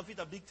even think of it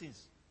as big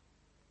things.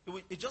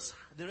 It just,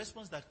 the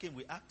response that came,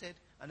 we acted,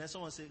 and then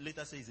someone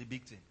later say it's a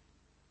big thing.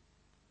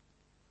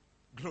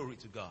 Glory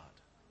to God.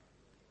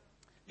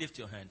 Lift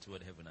your hand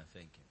toward heaven and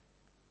thank Him.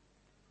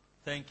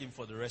 Thank Him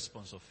for the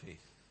response of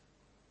faith.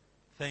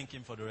 Thank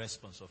Him for the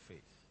response of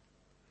faith.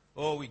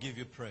 Oh, we give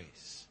you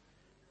praise.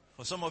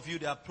 For some of you,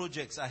 there are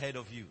projects ahead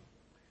of you.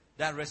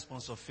 That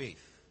response of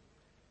faith.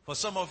 For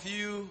some of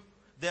you,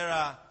 there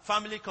are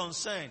family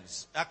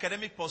concerns,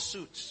 academic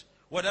pursuits,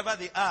 whatever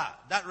they are,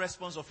 that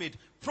response of faith.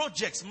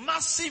 Projects,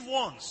 massive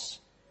ones.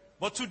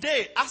 But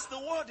today, as the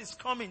word is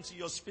coming to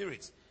your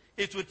spirit,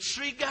 it will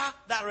trigger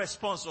that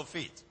response of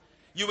faith.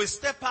 You will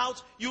step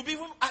out, you'll be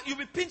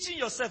pinching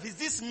yourself. Is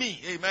this me?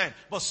 Amen.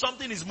 But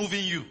something is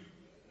moving you.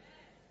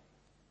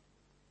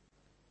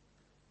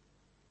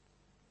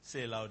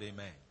 Say loud,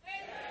 amen.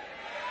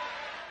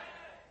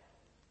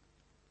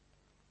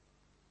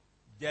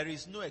 There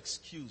is no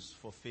excuse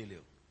for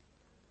failure.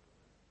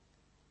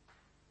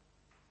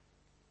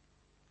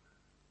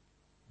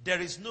 There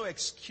is no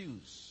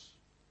excuse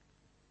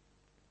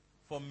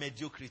for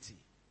mediocrity.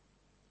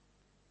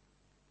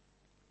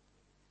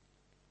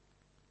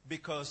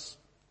 Because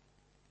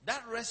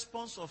that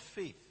response of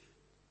faith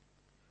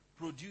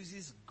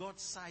produces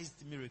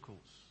God-sized miracles.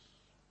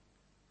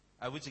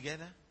 Are we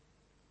together?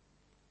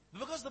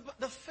 Because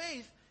the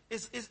faith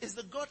is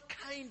the God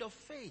kind of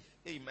faith.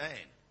 Amen.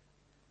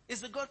 It's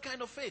the God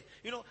kind of faith.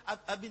 You know,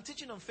 I've been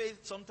teaching on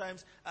faith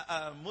sometimes,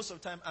 most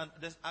of the time, and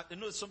I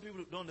know some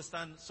people don't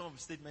understand some of the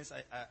statements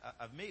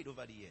I've made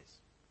over the years.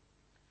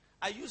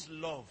 I use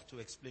love to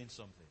explain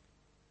something.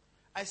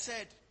 I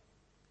said,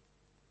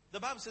 the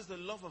Bible says the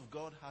love of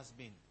God has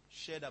been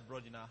shared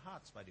abroad in our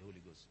hearts by the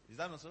Holy Ghost. Is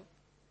that not so?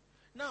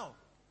 Now,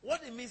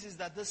 what it means is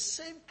that the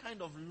same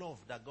kind of love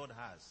that God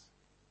has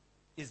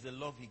is the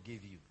love He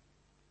gave you.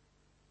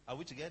 Are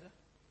we together?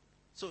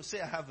 So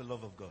say, I have the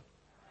love of God.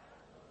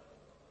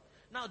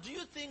 Now, do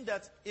you think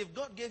that if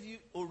God gave you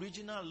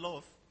original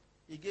love,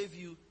 He gave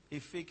you a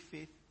fake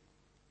faith?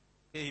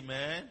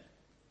 Amen.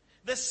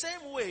 The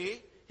same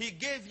way He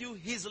gave you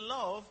His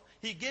love,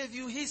 He gave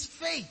you His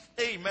faith.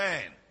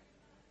 Amen.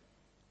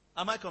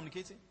 Am I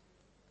communicating?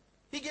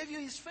 He gave you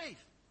His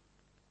faith.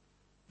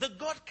 The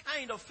God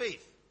kind of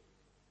faith.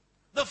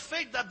 The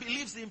faith that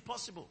believes the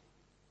impossible.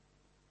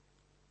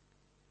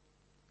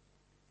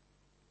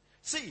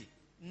 See,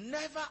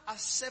 never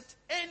accept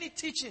any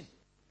teaching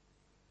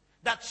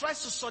that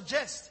tries to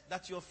suggest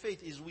that your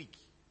faith is weak.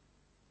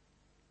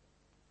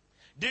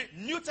 The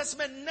New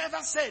Testament never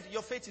said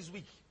your faith is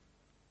weak.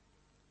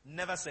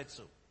 Never said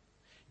so.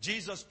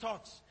 Jesus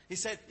taught. He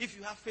said, if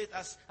you have faith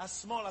as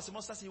small as a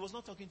mustard seed, He was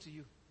not talking to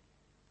you.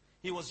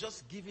 He was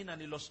just giving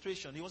an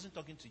illustration. He wasn't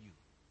talking to you.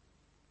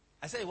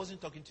 I said He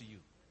wasn't talking to you.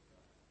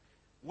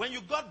 When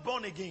you got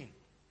born again,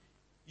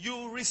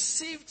 you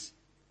received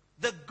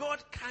the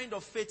God kind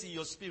of faith in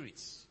your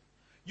spirits.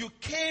 You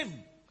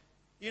came,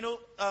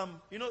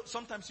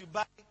 sometimes you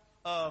buy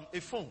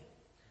a phone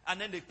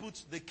and then they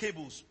put the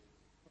cables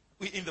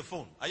in the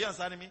phone. Are you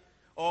understanding me?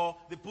 Or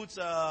they put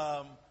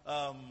the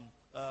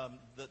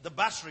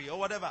battery or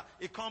whatever.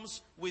 It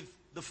comes with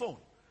the phone.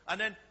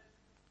 And then,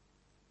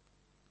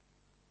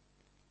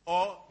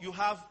 or you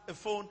have a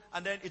phone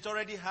and then it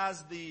already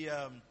has the,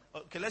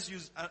 let's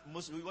use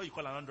what you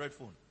call an Android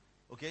phone.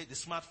 Okay, the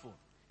smartphone.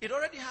 It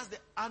already has the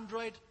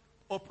Android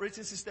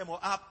operating system or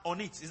app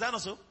on it. Is that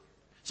not so?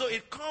 So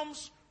it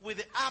comes with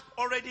the app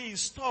already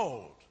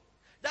installed.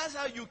 That's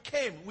how you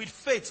came, with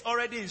faith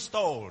already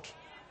installed.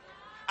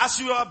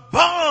 As you are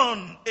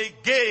born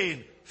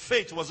again,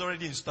 faith was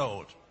already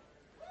installed.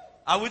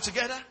 Are we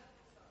together?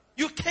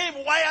 You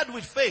came wired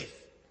with faith.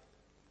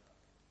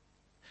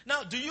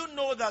 Now, do you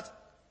know that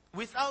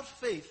without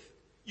faith,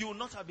 you will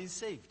not have been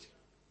saved?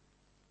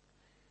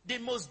 The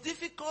most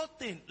difficult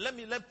thing, let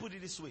me put it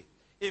this way.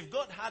 If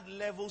God had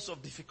levels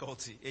of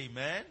difficulty,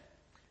 amen,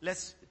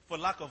 for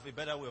lack of a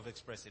better way of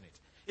expressing it.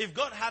 If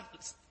God had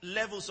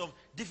levels of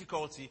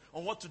difficulty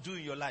on what to do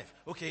in your life,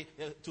 okay,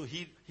 to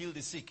heal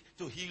the sick,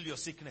 to heal your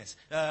sickness,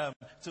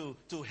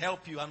 to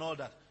help you and all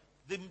that.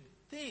 The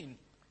thing,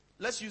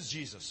 let's use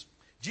Jesus.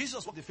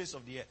 Jesus walked the face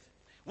of the earth.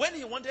 When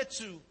He wanted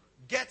to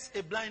get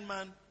a blind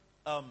man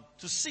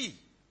to see,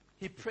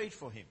 He prayed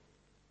for him.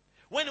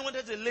 When He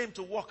wanted the lame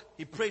to walk,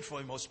 He prayed for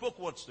him or spoke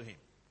words to him.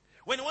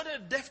 When He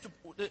wanted the deaf to,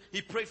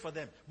 He prayed for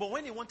them. But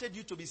when He wanted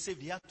you to be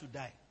saved, He had to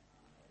die.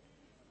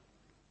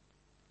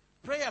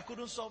 Prayer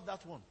couldn't solve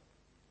that one.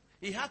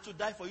 He had to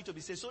die for you to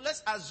be saved. So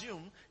let's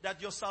assume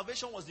that your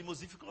salvation was the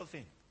most difficult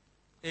thing.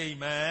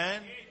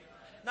 Amen.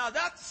 Now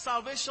that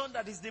salvation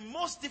that is the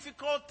most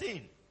difficult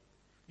thing,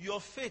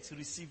 your faith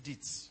received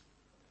it.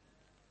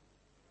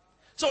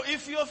 So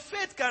if your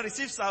faith can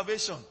receive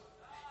salvation,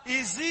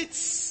 is it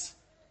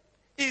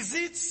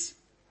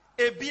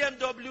a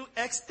BMW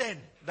X10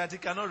 that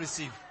it cannot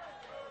receive?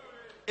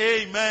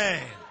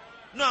 Amen.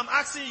 No, I'm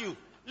asking you.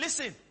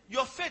 Listen,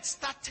 your faith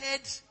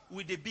started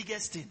with the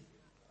biggest thing.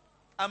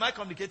 Am I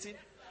communicating?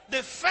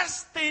 The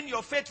first thing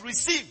your faith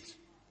received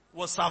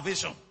was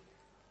salvation.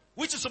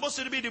 which is supposed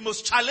to be the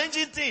most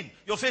challenging thing,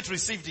 your faith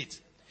received it.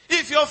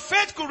 If your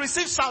faith could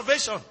receive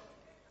salvation,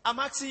 I'm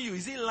asking you,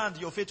 is it land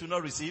your faith will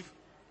not receive?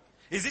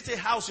 Is it a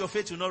house your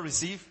faith will not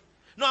receive?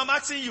 No, I'm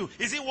asking you,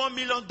 is it $1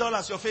 million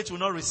your faith will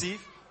not receive?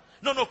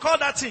 No, call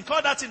that thing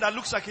that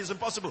looks like it's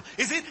impossible.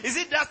 Is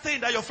it that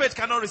thing that your faith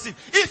cannot receive?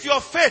 If your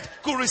faith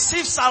could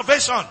receive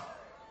salvation,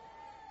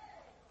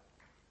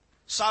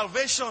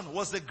 salvation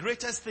was the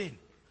greatest thing.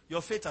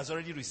 Your faith has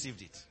already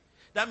received it.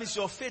 That means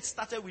your faith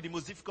started with the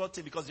most difficult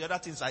thing because the other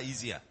things are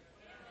easier.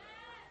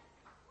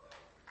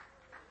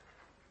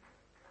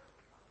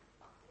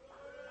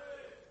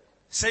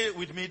 Say it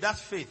with me, that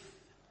faith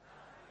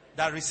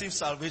that receives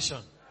salvation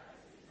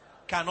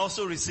can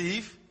also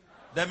receive.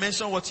 Then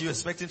mention what you're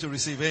expecting to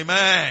receive.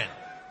 Amen.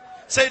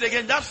 Say it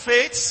again, that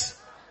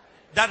faith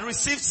that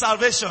receives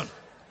salvation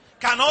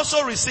can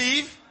also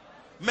receive.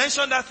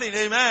 Mention that thing.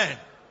 Amen.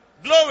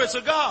 Glory to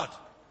God.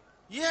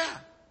 Yeah.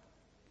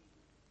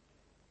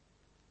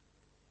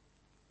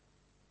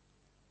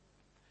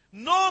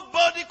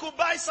 Nobody could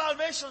buy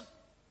salvation.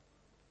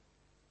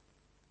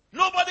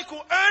 Nobody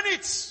could earn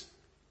it.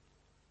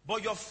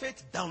 But your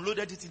faith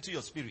downloaded it into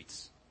your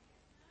spirit.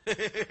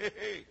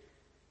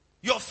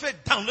 Your faith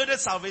downloaded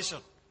salvation.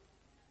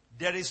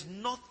 There is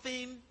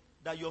nothing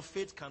that your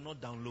faith cannot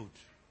download.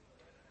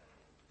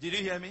 Did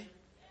you hear me?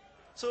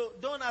 So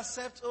don't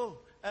accept,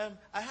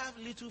 I have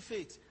little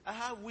faith. I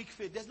have weak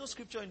faith. There's no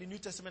scripture in the New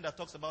Testament that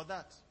talks about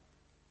that.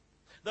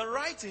 The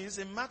writings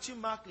in Matthew,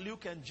 Mark,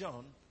 Luke, and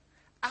John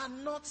are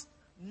not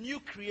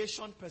new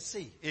creation per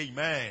se.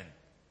 Amen.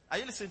 Are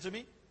you listening to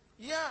me?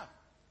 Yeah.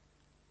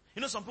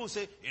 You know, some people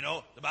say,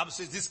 the Bible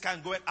says this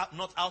kind go out,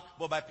 not out,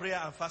 but by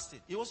prayer and fasting.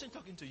 He wasn't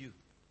talking to you.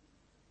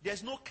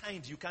 There's no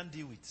kind you can't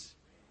deal with.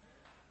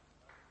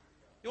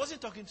 He wasn't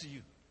talking to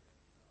you.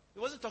 He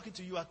wasn't talking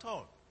to you at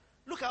all.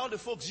 Look at all the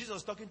folks Jesus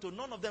was talking to.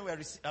 None of them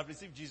have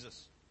received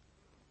Jesus.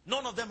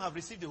 None of them have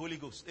received the Holy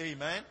Ghost.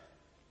 Amen.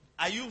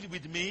 Are you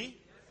with me?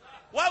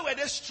 Why were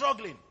they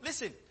struggling?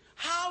 Listen,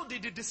 how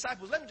did the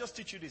disciples, let me just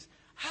teach you this.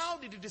 How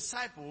did the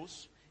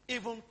disciples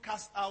even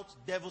cast out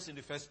devils in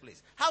the first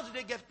place? How did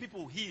they get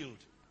people healed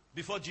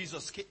before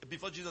Jesus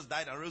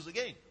died and rose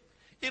again?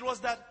 It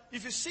was that,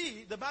 if you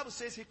see, the Bible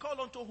says he called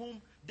unto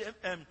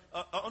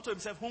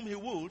himself whom he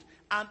would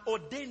and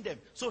ordained them.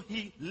 So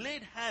he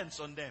laid hands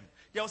on them.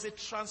 There was a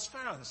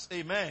transference,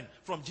 amen,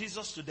 from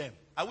Jesus to them.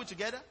 Are we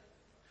together?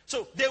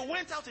 So they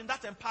went out in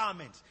that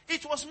empowerment.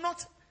 It was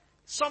not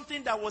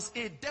something that was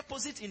a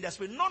deposit in their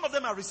spirit. None of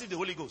them have received the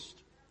Holy Ghost.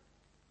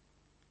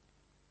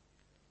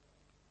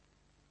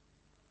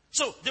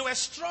 So they were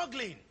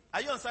struggling.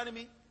 Are you understanding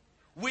me?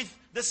 With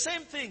the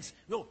same things.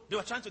 No, they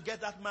were trying to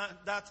get that man,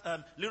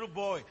 little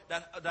boy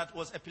that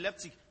was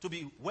epileptic to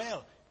be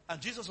well. And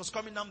Jesus was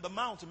coming down the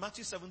mount in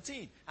Matthew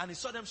 17. And he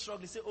saw them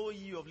struggling. He said, "Oh,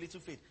 ye of little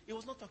faith." He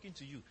was not talking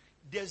to you.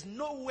 There's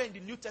nowhere in the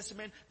New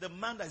Testament the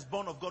man that is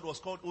born of God was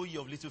called, "Oh, ye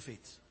of little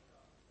faith."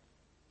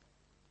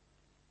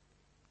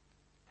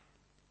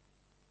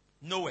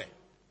 Nowhere.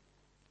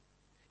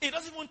 It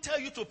doesn't even tell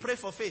you to pray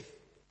for faith.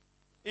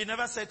 He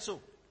never said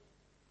so.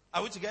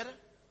 Are we together?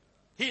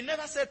 He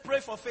never said pray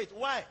for faith.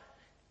 Why?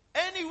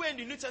 Anywhere in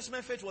the New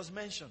Testament faith was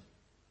mentioned.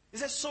 He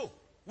says, so,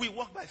 we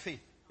walk by faith.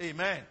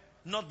 Amen.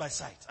 Not by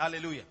sight.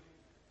 Hallelujah.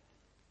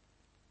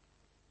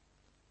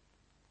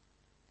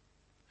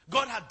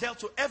 God had dealt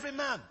to every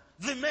man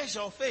the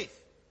measure of faith.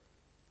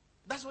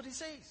 That's what he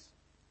says.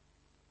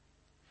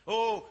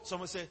 Oh,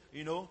 someone say,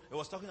 it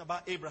was talking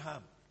about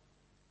Abraham.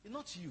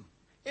 Not you.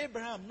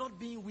 Abraham not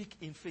being weak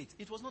in faith.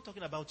 It was not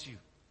talking about you.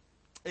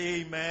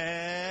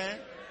 Amen.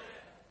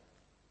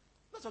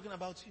 Not talking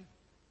about you.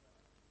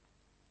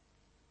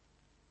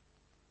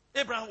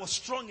 Abraham was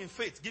strong in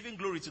faith, giving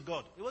glory to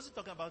God. He wasn't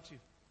talking about you.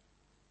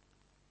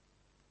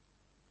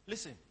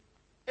 Listen,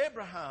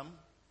 Abraham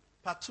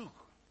partook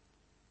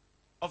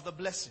of the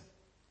blessing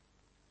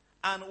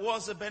and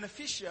was a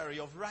beneficiary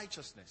of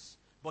righteousness,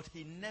 but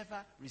he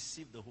never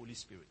received the Holy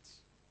Spirit.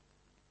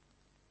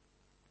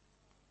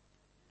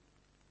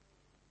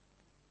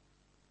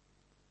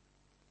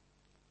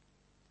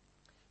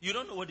 You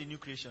don't know what the new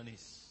creation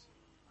is.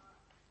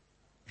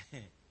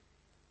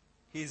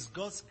 He's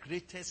God's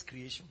greatest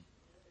creation.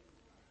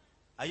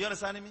 Are you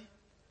understanding me?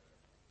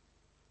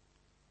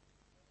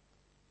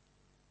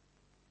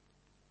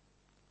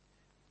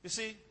 You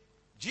see,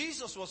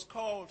 Jesus was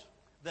called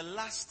the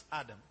last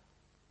Adam.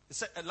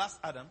 The last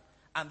Adam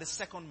and the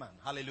second man.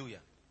 Hallelujah.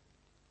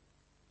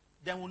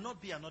 There will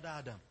not be another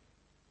Adam.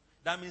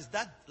 That means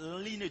that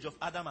lineage of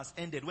Adam has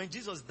ended. When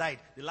Jesus died,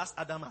 the last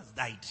Adam has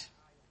died.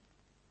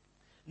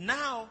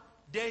 Now,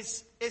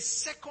 there's a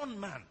second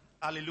man.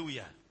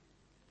 Hallelujah.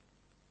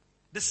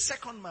 The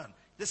second man.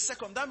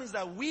 That means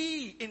that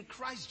we in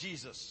Christ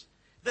Jesus,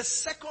 the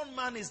second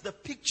man is the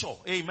picture.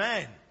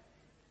 Amen.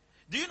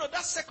 Do you know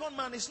that second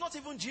man is not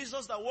even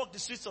Jesus that walked the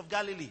streets of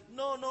Galilee?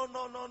 No.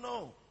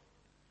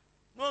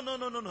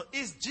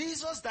 It's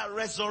Jesus that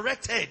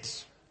resurrected.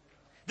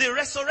 The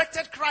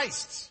resurrected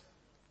Christ.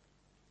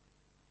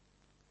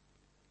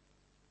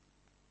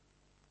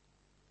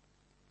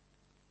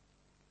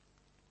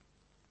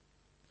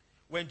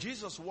 When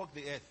Jesus walked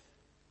the earth,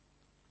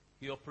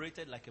 he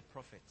operated like a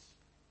prophet.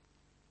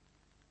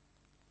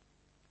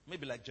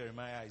 Maybe like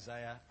Jeremiah,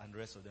 Isaiah, and the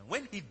rest of them.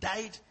 When he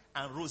died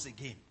and rose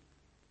again,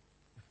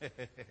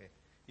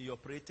 he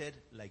operated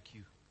like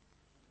you.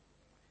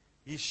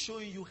 He's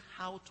showing you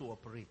how to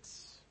operate.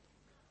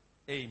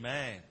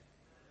 Amen.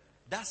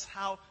 That's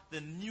how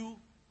the new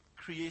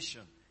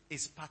creation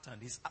is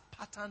patterned. It's a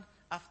pattern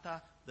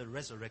after the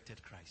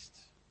resurrected Christ.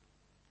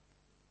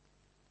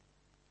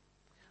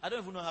 I don't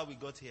even know how we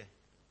got here.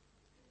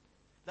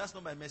 That's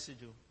not my message.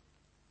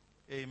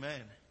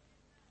 Amen.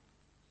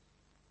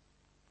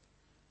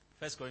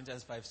 1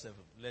 Corinthians 5:7.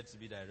 Let's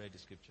be that I read the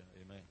scripture.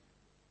 Amen.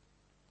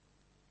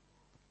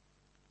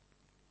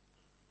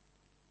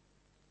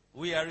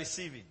 We are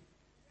receiving.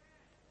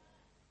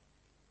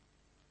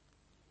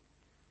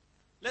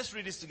 Let's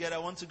read this together. I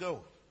want to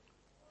go.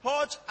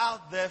 Purge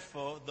out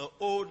therefore the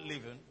old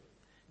leaven,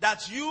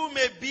 that you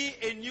may be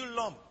a new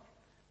lump,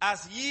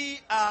 as ye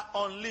are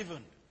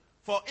unleavened.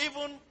 For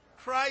even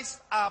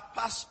Christ our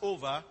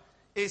Passover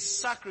is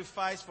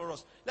sacrificed for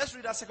us. Let's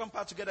read that second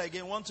part together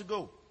again. Want to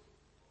go?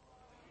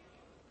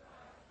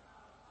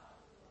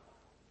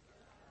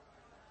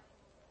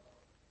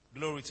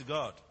 Glory to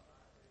God.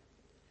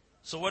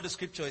 So what the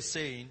scripture is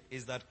saying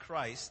is that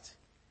Christ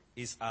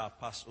is our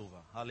Passover.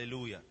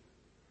 Hallelujah.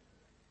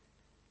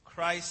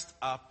 Christ,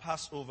 our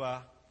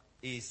Passover,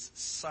 is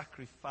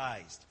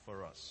sacrificed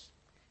for us.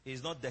 He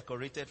is not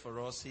decorated for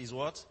us. He is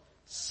what?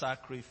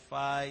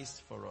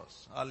 Sacrificed for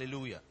us.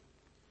 Hallelujah.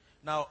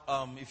 Now,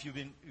 if you've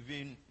been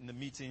in the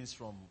meetings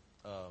from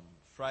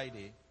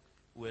Friday,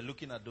 we're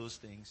looking at those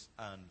things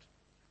and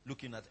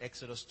looking at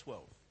Exodus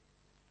 12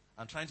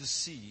 and trying to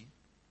see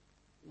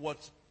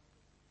what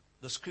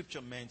the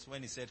scripture meant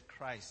when he said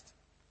Christ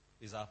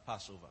is our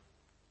Passover.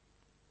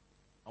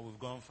 And we've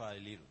gone for a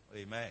little.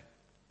 Amen.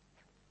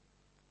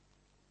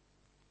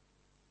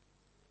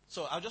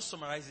 So I'll just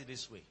summarize it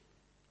this way.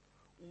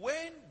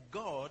 When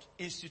God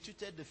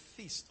instituted the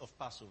feast of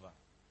Passover,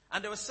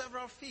 and there were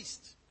several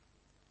feasts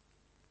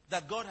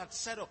that God had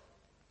set up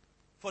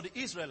for the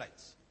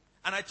Israelites.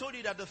 And I told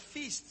you that the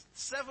feasts,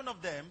 7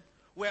 of them,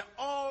 were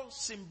all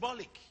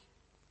symbolic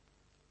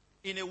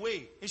in a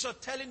way. In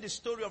short, telling the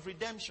story of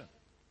redemption.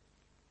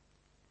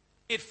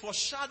 It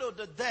foreshadowed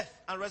the death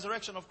and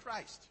resurrection of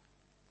Christ.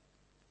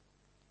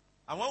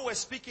 And when we were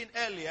speaking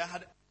earlier, I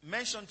had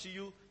mentioned to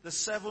you the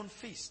 7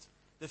 feasts.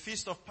 The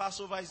feast of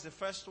Passover is the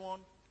first one.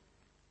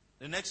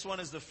 The next one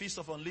is the feast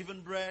of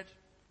unleavened bread.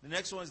 The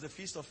next one is the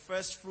feast of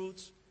first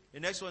fruits. The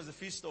next one is the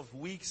feast of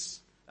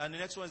weeks. And the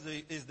next one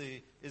is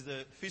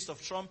the feast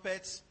of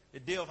trumpets,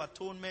 the day of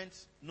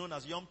atonement, known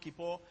as Yom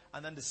Kippur.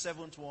 And then the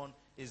 7th one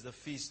is the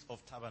feast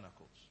of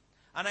tabernacles.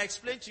 And I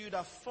explained to you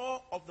that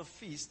 4 of the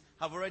feasts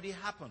have already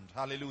happened.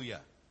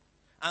 Hallelujah.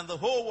 And the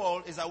whole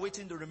world is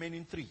awaiting the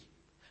remaining 3.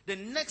 The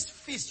next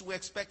feast we're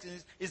expecting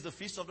is the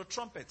feast of the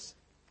trumpets.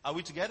 Are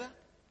we together?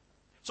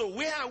 So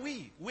where are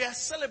we? We are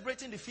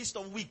celebrating the Feast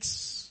of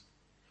Weeks,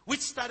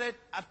 which started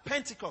at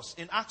Pentecost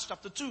in Acts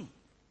chapter 2.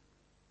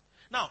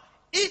 Now,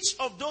 each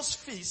of those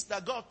feasts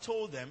that God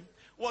told them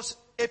was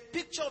a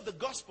picture of the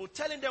gospel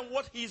telling them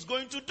what he is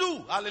going to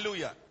do.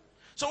 Hallelujah.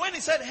 So when he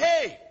said,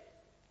 hey,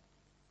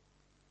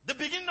 the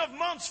beginning of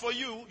months for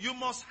you, you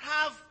must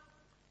have,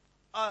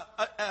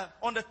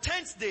 on the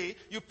 10th day,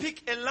 you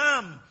pick a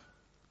lamb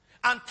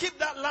and keep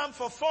that lamb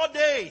for 4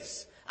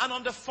 days. And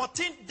on the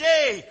 14th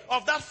day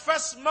of that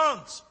first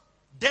month,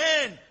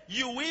 then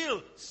you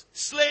will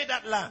slay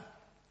that lamb.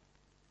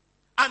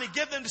 And he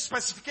gave them the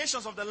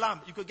specifications of the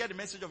lamb. You could get the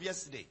message of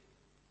yesterday.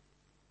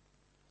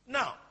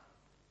 Now,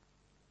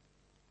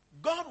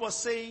 God was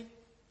saying,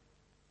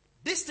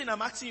 this thing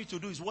I'm asking you to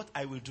do is what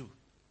I will do.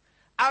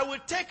 I will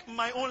take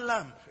my own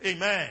lamb.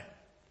 Amen.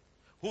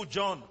 Who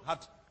John had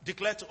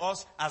declared to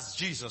us as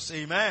Jesus.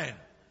 Amen.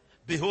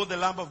 Behold the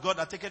Lamb of God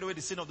that taketh away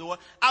the sin of the world.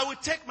 I will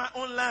take my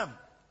own lamb.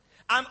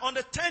 And on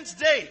the 10th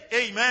day,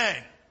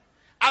 amen,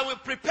 I will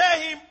prepare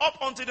him up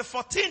until the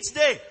 14th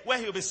day where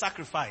he will be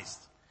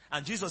sacrificed.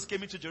 And Jesus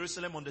came into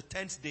Jerusalem on the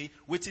 10th day,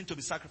 waiting to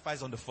be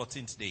sacrificed on the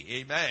 14th day.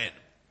 Amen.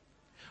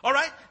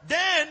 Alright,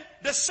 then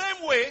the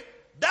same way,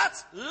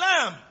 that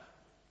lamb,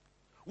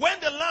 when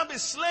the lamb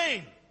is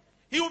slain,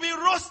 he will be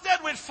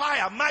roasted with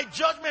fire. My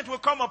judgment will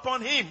come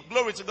upon him.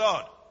 Glory to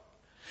God.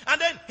 And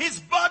then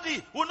his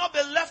body will not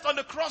be left on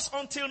the cross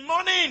until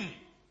morning.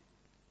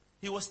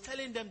 He was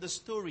telling them the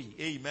story,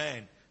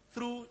 amen,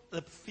 through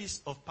the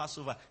feast of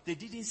Passover. They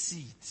didn't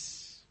see it.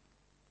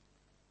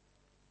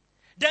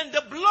 Then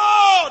the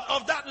blood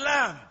of that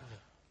lamb,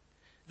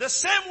 the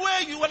same way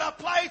you will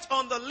apply it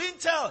on the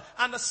lintel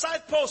and the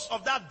side post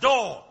of that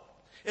door,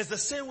 is the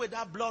same way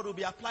that blood will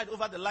be applied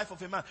over the life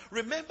of a man.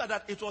 Remember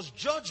that it was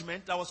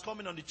judgment that was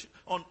coming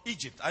on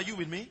Egypt. Are you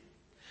with me?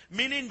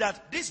 Meaning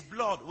that this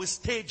blood will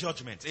stay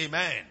judgment.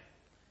 Amen.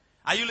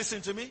 Are you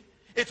listening to me?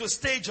 It will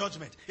stay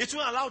judgment. It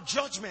will allow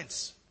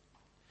judgments.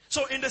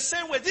 So in the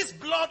same way, this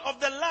blood of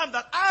the lamb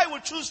that I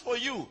will choose for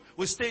you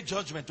will stay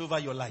judgment over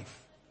your life.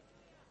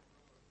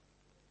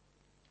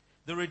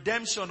 The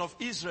redemption of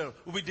Israel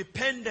will be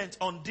dependent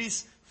on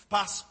this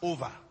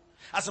Passover.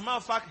 As a matter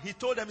of fact, he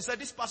told them, he said,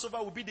 this Passover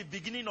will be the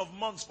beginning of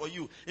months for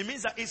you. It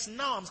means that it's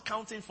now I'm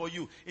counting for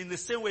you. In the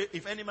same way,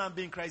 if any man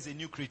be in Christ, a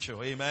new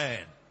creature. Amen.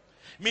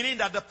 Meaning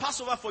that the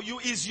Passover for you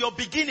is your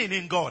beginning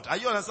in God. Are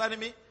you understanding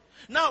me?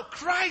 Now,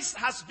 Christ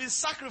has been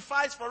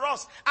sacrificed for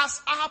us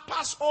as our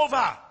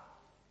Passover.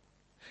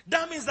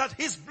 That means that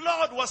his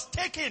blood was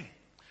taken.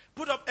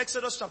 Put up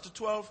Exodus chapter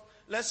 12.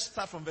 Let's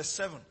start from verse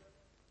 7.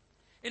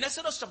 In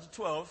Exodus chapter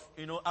 12,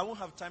 I won't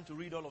have time to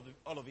read all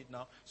of it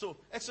now. So,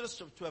 Exodus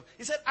chapter 12,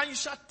 he said, and you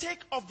shall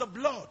take of the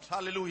blood.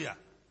 Hallelujah.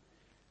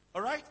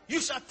 Alright? You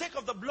shall take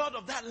of the blood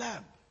of that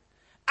lamb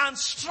and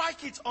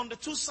strike it on the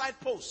two side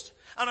posts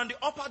and on the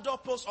upper door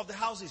posts of the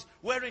houses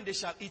wherein they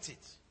shall eat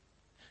it.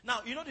 Now,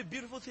 the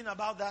beautiful thing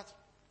about that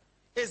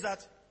is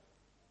that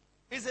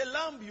it's a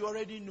lamb you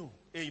already know.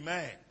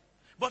 Amen.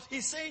 But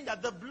he's saying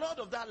that the blood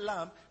of that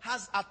lamb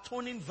has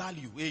atoning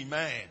value.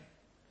 Amen.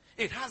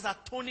 It has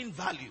atoning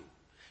value.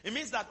 It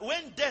means that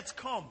when death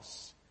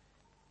comes,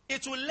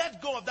 it will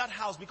let go of that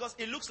house because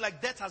it looks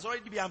like death has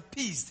already been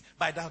appeased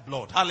by that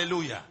blood.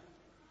 Hallelujah.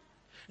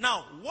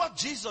 Now, what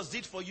Jesus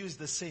did for you is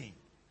the same.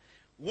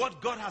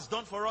 What God has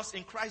done for us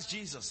in Christ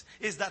Jesus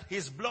is that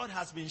his blood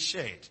has been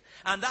shed.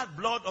 And that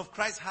blood of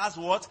Christ has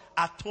what?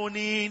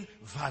 Atoning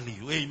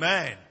value.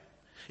 Amen.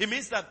 It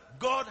means that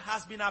God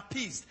has been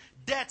appeased.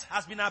 Death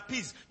has been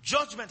appeased.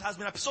 Judgment has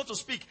been appeased, so to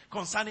speak,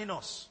 concerning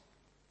us.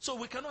 So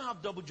we cannot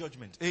have double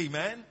judgment.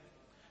 Amen.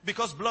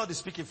 Because blood is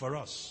speaking for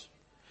us.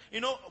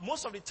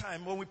 Most of the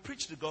time when we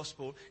preach the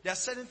gospel, there are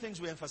certain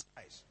things we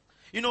emphasize.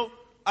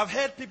 I've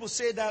heard people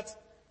say that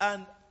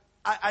and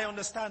I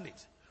understand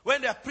it.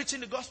 When they are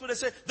preaching the gospel, they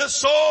say, the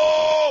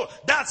soul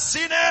that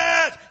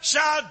sinneth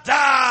shall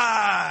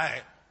die.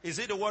 Is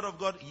it the word of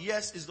God?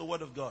 Yes, it's the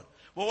word of God.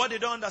 But what they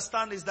don't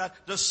understand is that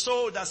the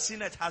soul that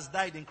sinneth has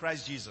died in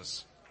Christ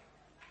Jesus.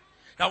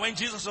 That when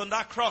Jesus was on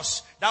that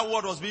cross, that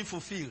word was being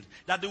fulfilled.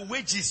 That the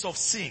wages of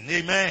sin,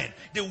 amen.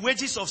 The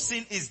wages of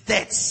sin is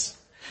death.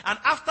 And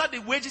after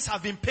the wages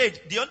have been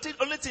paid, the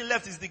only thing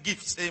left is the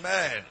gifts,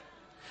 amen.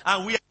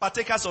 And we are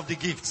partakers of the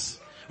gifts.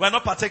 We are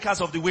not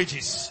partakers of the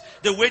wages.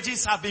 The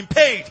wages have been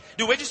paid.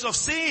 The wages of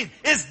sin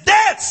is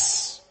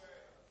death.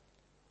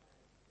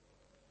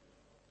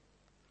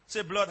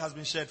 Say, blood has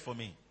been shed for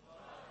me.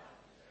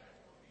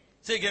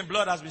 Say again,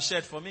 blood has been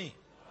shed for me.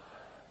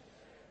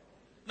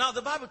 Now,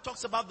 the Bible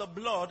talks about the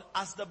blood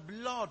as the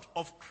blood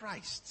of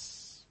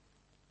Christ.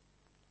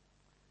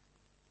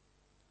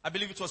 I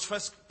believe it was 1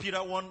 Peter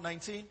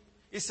 1:19.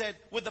 It said,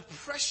 with the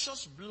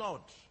precious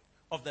blood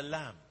of the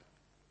Lamb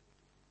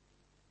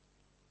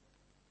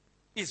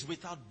is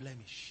without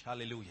blemish.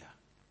 Hallelujah.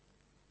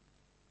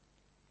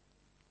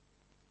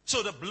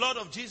 So the blood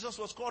of Jesus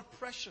was called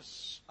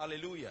precious.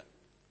 Hallelujah.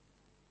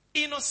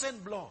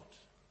 Innocent blood.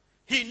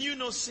 He knew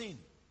no sin.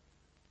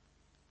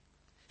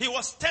 He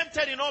was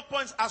tempted in all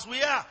points as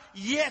we are,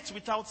 yet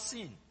without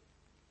sin.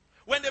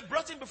 When they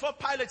brought him before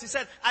Pilate, he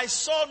said, I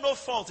saw no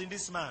fault in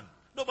this man.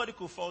 Nobody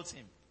could fault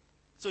him.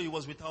 So he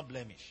was without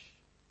blemish.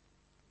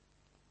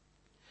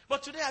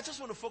 But today I just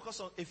want to focus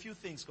on a few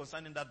things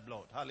concerning that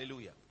blood.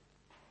 Hallelujah.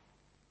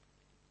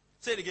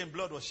 Say it again,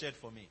 blood was shed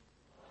for me.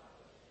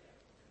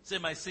 Say,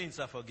 my sins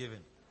are forgiven.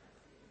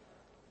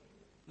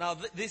 Now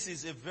this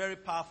is a very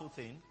powerful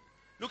thing.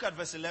 Look at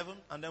verse 11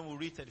 and then we'll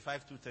read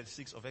 35 to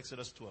 36 of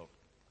Exodus 12.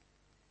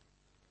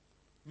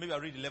 Maybe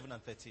I'll read 11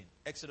 and 13.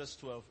 Exodus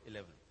 12,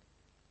 11.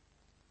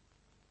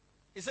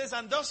 It says,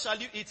 and thus shall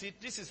you eat it.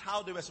 This is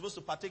how they were supposed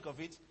to partake of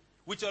it.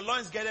 With your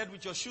loins girded,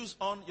 with your shoes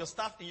on, your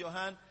staff in your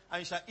hand, and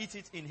you shall eat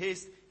it in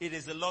haste. It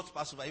is the Lord's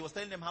Passover. He was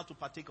telling them how to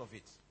partake of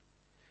it.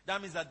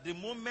 That means that the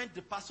moment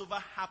the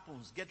Passover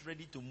happens, get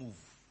ready to move.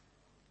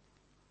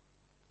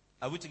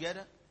 Are we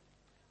together?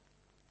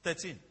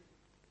 13.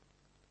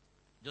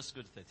 Just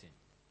go to 13.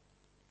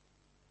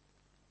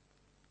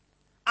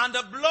 And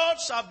the blood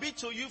shall be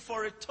to you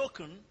for a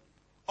token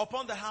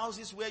upon the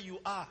houses where you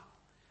are.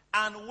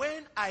 And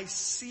when I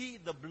see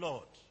the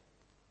blood,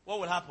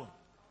 what will happen?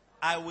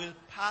 I will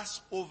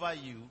pass over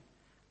you,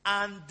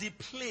 and the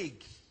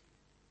plague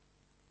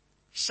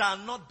shall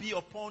not be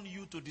upon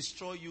you to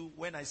destroy you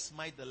when I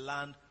smite the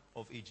land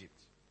of Egypt.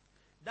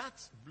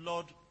 That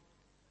blood,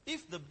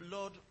 if the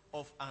blood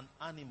of an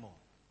animal,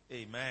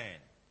 amen,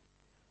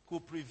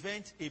 could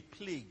prevent a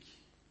plague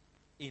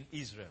in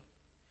Israel,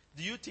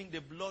 do you think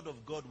the blood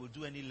of God will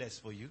do any less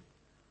for you?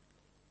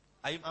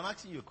 I'm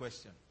asking you a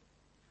question.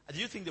 Do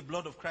you think the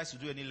blood of Christ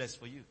will do any less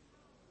for you?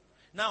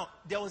 Now,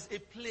 there was a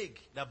plague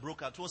that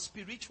broke out. It was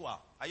spiritual.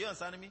 Are you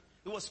understanding me?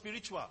 It was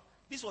spiritual.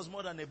 This was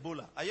more than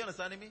Ebola. Are you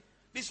understanding me?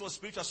 This was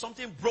spiritual.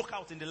 Something broke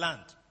out in the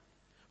land.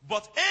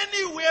 But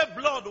anywhere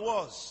blood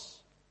was,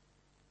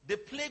 the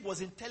plague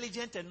was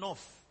intelligent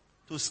enough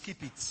to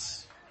skip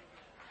it.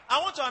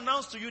 I want to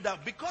announce to you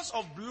that because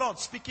of blood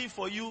speaking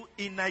for you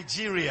in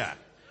Nigeria,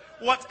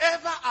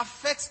 whatever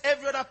affects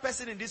every other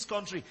person in this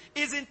country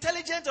is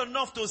intelligent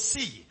enough to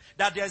see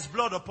that there's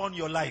blood upon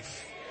your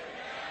life.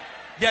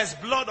 There's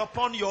blood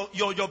upon your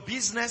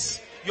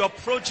business, your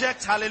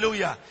project,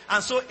 hallelujah.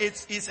 And so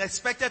it is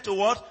expected to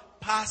what?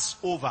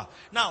 Passover.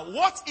 Now,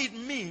 what it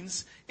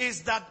means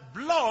is that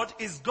blood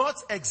is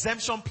God's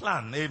exemption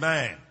plan.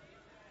 Amen.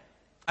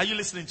 Are you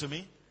listening to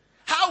me?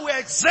 How we're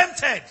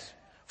exempted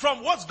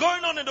from what's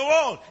going on in the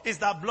world is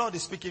that blood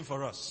is speaking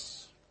for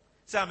us.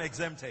 Say, I'm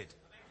exempted.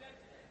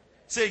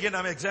 Say again,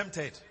 I'm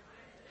exempted.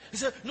 He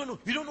said, no,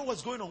 you don't know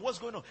what's going on. What's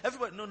going on?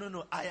 Everybody,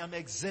 no, I am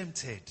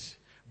exempted.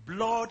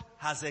 Blood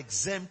has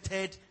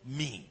exempted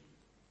me.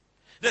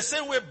 The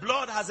same way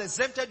blood has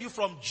exempted you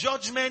from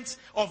judgment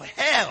of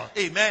hell.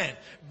 Amen.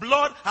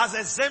 Blood has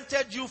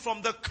exempted you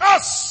from the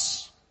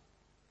curse.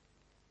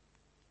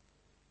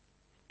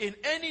 In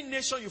any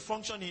nation you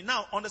function in.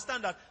 Now,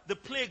 understand that the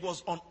plague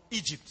was on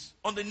Egypt,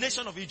 on the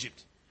nation of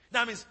Egypt.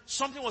 That means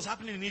something was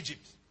happening in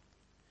Egypt.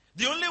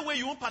 The only way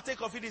you won't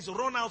partake of it is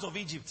run out of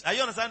Egypt. Are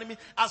you understanding me?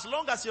 As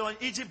long as you're in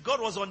Egypt,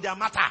 God was on their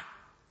matter.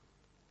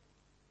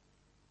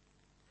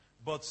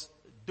 But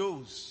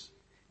those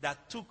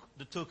that took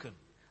the token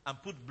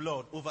and put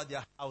blood over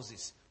their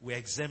houses were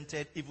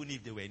exempted even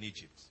if they were in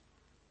Egypt.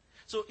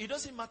 So it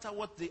doesn't matter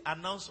what they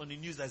announce on the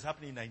news that is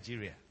happening in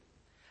Nigeria.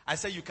 I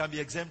say you can be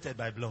exempted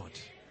by blood.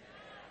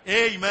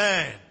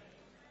 Amen.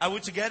 Are we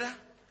together?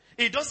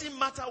 It doesn't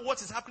matter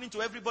what is happening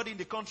to everybody in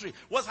the country.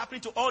 What's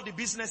happening to all the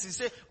businesses.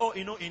 Say,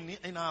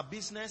 in our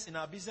business,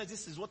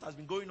 this is what has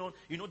been going on.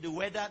 The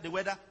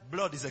weather,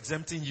 blood is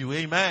exempting you.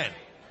 Amen.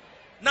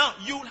 Now,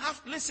 you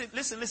have,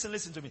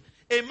 listen to me.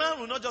 A man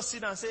will not just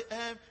sit down and say,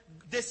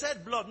 they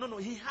said blood. No,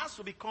 he has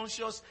to be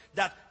conscious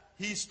that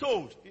he is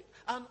told.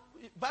 And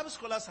Bible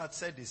scholars had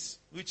said this,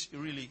 which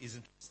really is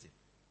interesting.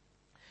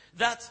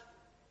 That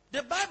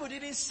the Bible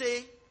didn't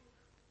say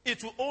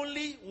it will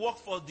only work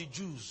for the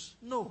Jews.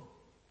 No.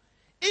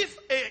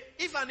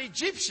 If an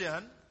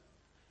Egyptian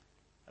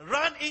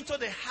ran into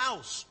the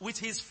house with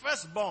his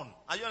firstborn,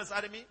 are you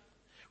understanding me?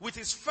 With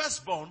his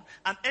firstborn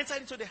and entered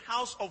into the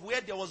house of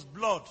where there was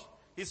blood,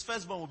 his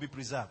firstborn will be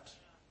preserved.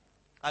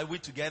 Are we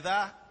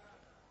together?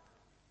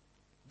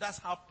 That's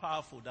how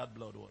powerful that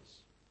blood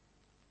was.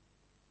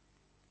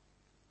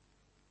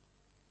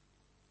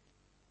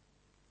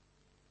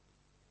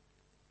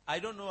 I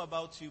don't know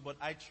about you, but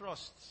I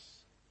trust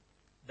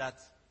that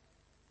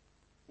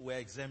we're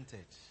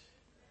exempted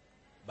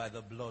by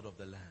the blood of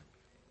the Lamb.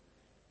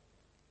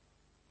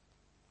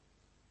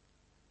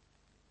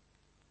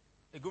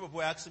 A group of people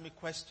were asking me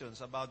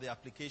questions about the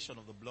application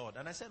of the blood.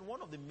 And I said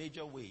one of the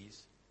major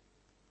ways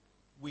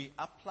we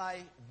apply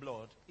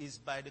blood is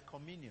by the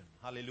communion.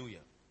 Hallelujah.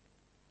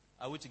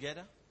 Are we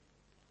together?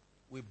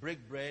 We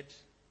break bread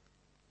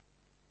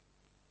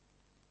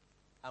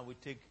and we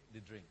take the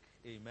drink.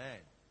 Amen.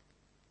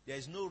 There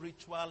is no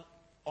ritual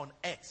on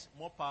earth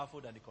more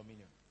powerful than the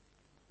communion.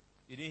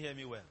 You didn't hear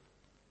me well.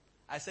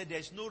 I said there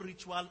is no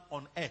ritual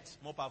on earth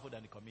more powerful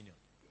than the communion.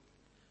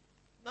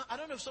 Now, I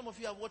don't know if some of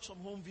you have watched some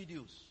home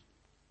videos.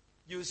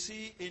 You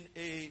see in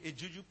a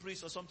juju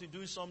priest or something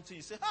doing something,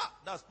 you say,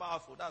 that's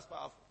powerful, that's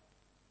powerful.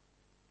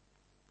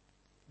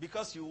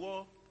 Because you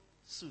wore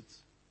suit.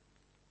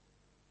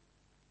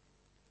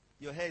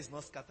 Your hair is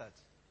not scattered.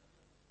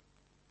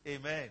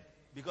 Amen.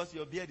 Because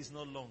your beard is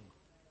not long.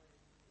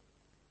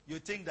 You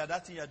think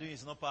that thing you are doing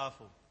is not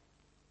powerful.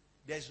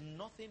 There's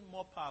nothing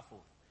more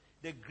powerful.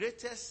 The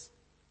greatest,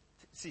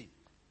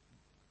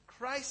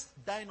 Christ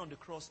dying on the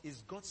cross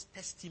is God's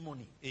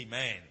testimony.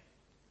 Amen.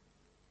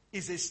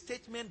 It's a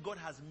statement God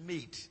has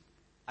made.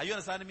 Are you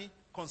understanding me?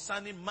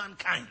 Concerning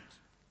mankind.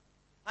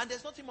 And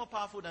there's nothing more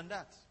powerful than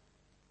that.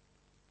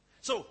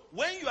 So,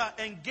 when you are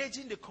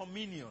engaging the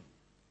communion,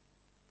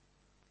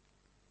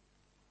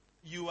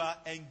 you are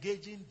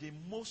engaging the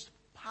most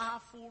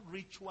powerful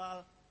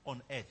ritual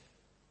on earth.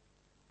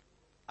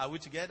 Are we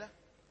together?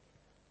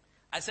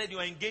 I said you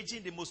are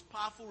engaging the most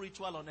powerful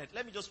ritual on earth.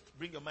 Let me just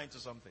bring your mind to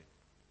something.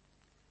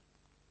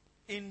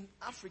 In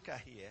Africa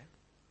here,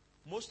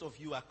 most of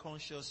you are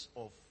conscious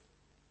of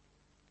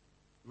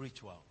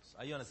rituals.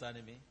 Are you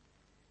understanding me?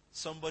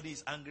 Somebody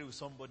is angry with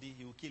somebody,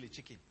 he will kill a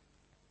chicken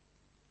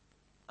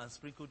and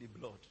sprinkle the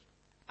blood.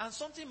 And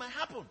something might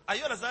happen. Are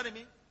you understanding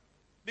me?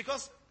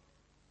 Because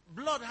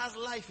blood has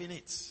life in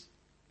it.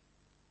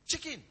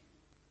 Chicken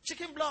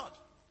blood.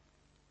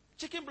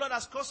 Chicken blood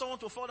has caused someone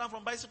to fall down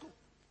from bicycle.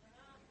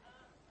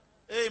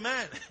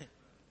 Amen.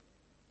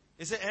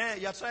 He said,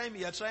 you're trying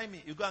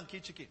me. You go and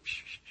kill chicken.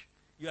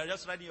 You are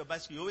just riding your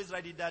bicycle. You always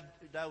ride it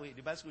that way.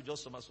 The bicycle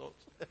just somersault.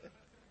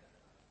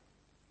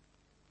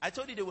 I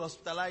told you they will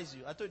hospitalize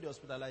you.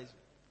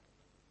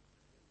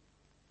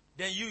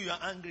 Then you are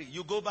angry.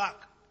 You go back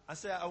and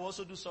say, I will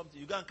also do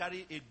something. You go and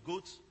carry a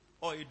goat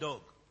or a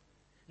dog.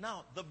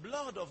 Now, the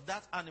blood of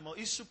that animal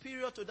is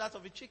superior to that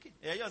of a chicken.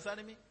 Are you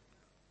understanding me?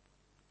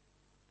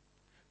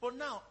 But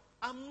now,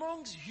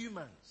 amongst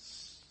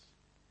humans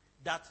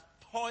that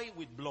toy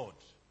with blood,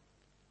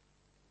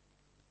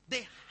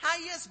 the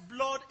highest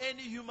blood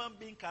any human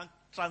being can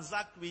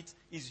transact with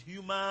is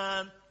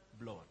human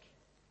blood.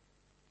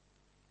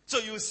 So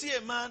you see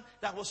a man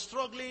that was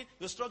struggling,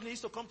 he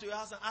used to come to your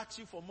house and ask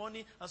you for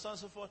money and so on and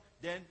so forth.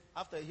 Then,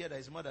 after a year that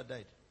his mother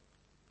died,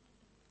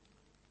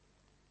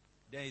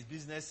 then his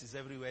business is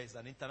everywhere. It's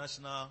an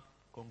international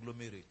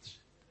conglomerate.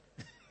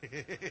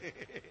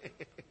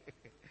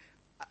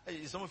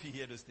 Some of you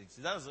hear those things.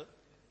 Is that so?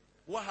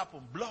 What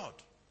happened? Blood.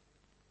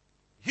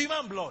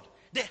 Human blood.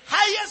 The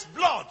highest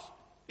blood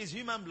is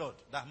human blood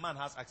that man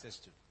has access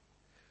to.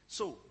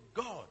 So,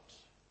 God,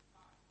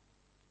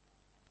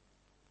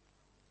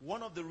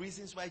 one of the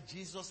reasons why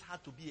Jesus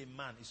had to be a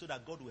man is so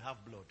that God will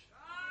have blood.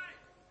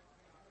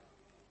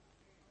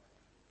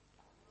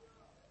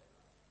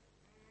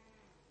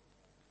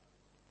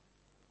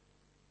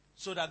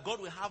 So that God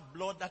will have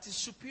blood that is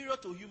superior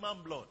to human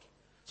blood.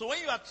 So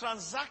when you are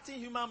transacting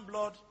human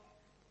blood,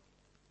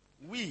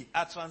 we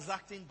are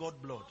transacting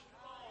God blood.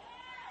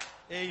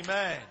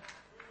 Amen.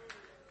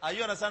 Are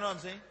you understanding what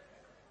I'm saying?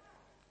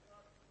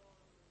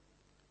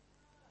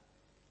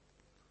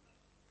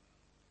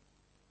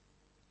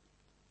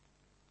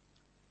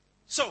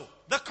 So,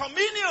 the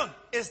communion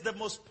is the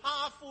most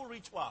powerful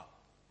ritual.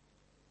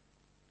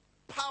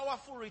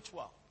 Powerful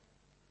ritual.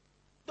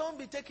 Don't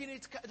be taking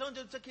it, don't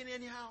just take it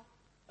anyhow.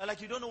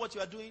 Like you don't know what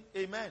you are doing.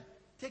 Amen.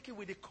 Take it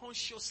with a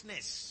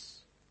consciousness.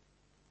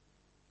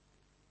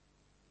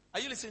 Are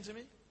you listening to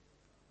me?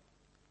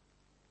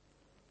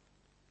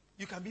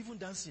 You can be even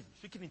dancing,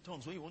 speaking in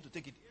tongues when you want to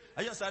take it.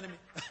 Are you understanding me?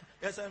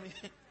 You understand me?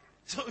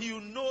 So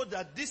you know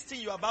that this thing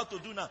you're about to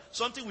do now,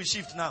 something will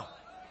shift now.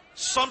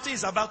 Something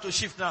is about to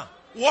shift now.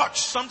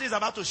 Watch, something is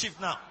about to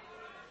shift now.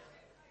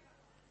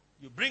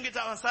 You bring it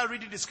out and start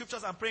reading the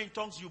scriptures and praying in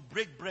tongues, you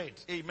break bread.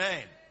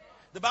 Amen.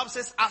 The Bible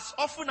says, as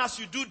often as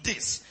you do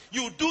this,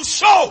 you do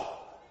show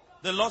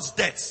the Lord's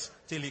death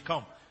till he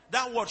come.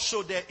 That word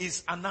show there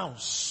is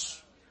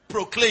announce,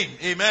 proclaim.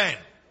 Amen.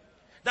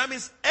 That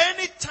means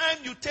anytime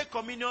you take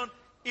communion,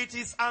 it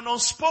is an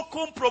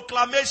unspoken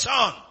proclamation.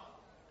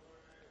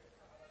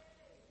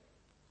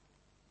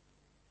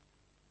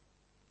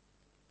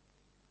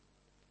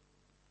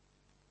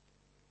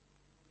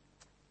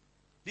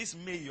 This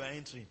May you are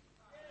entering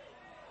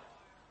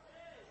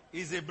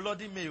is a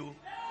bloody May.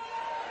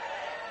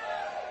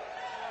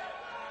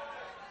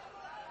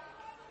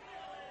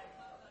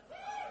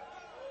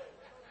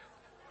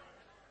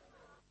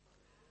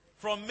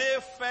 From May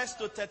 1st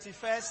to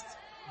 31st,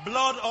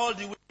 blood all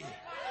the way.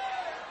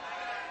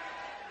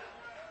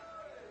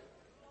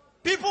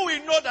 People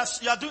will know that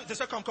you are doing. They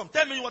say, come,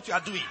 tell me what you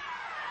are doing.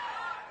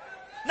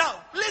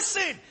 Now,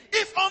 listen.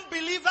 If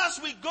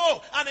unbelievers will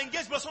go and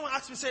engage, but someone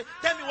asks me, say,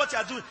 tell me what you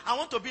are doing. I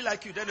want to be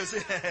like you. Then they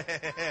say,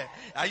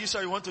 are you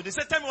sure you want to? They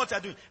say, tell me what you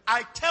are doing.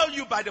 I tell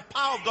you by the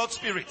power of God's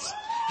Spirit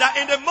that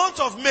in the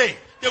month of May,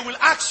 they will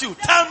ask you,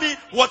 tell me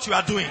what you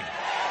are doing.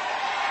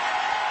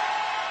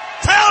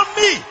 Tell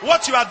me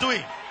what you are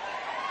doing.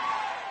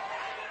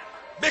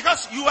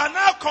 Because you are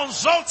now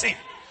consulting.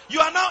 You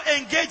are now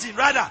engaging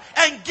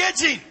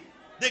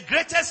the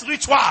greatest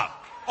ritual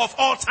of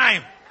all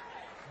time.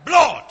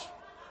 Blood.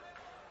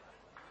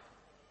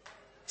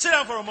 Sit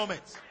down for a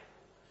moment.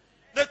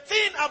 The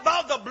thing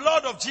about the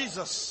blood of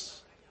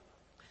Jesus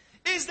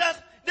is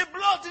that the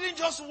blood didn't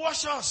just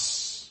wash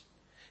us.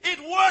 It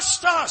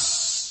washed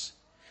us.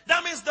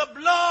 That means the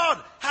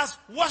blood has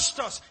washed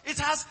us. It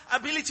has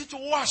ability to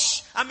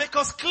wash and make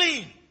us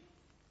clean.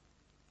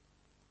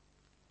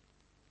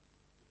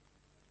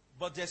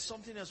 But there's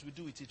something else we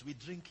do with it. We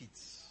drink it.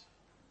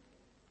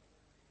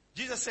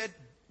 Jesus said,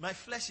 my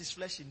flesh is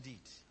flesh indeed.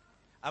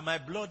 And my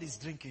blood is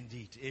drink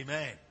indeed.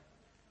 Amen.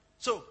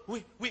 So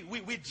we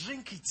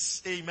drink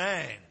it.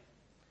 Amen.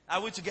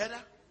 Are we together?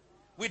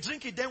 We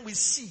drink it, then we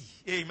see.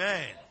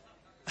 Amen.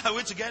 Are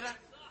we together?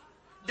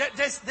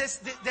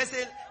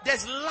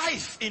 There's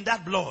life in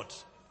that blood.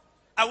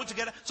 Are we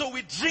together? So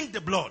we drink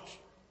the blood.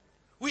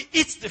 We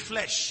eat the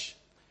flesh.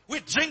 We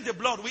drink the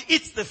blood. We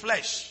eat the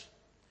flesh.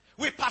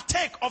 We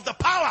partake of the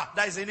power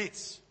that is in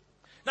it.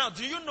 Now,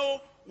 do you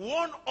know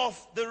one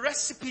of the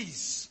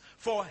recipes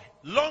for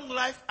long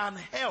life and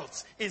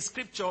health in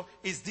scripture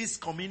is this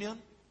communion?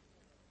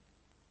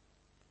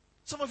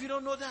 Some of you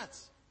don't know that.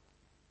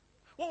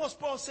 What was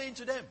Paul saying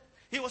to them?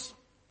 He was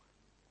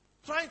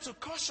trying to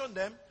caution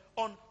them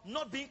on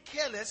not being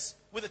careless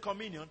with the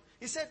communion.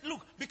 He said,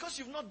 look, because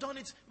you've not done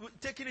it,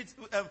 taking it,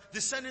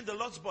 discerning the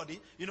Lord's body,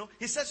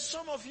 he said,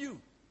 some of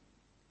you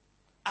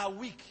are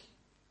weak,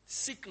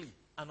 sickly,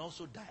 and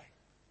also die.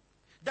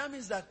 That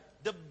means that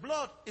the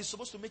blood is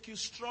supposed to make you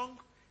strong,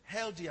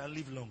 healthy, and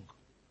live long.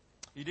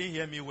 You didn't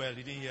hear me well.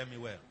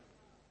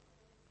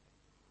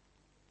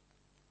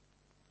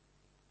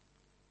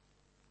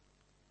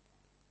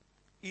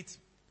 Eat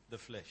the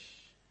flesh.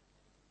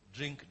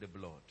 Drink the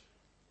blood.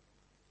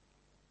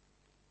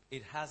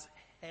 It has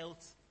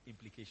health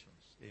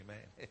implications. Amen.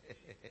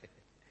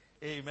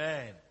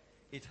 Amen.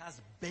 It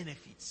has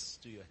benefits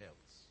to your health.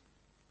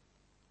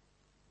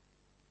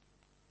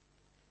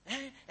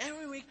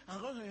 Every week I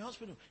go to the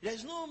hospital.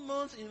 There's no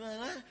month in my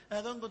life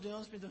I don't go to the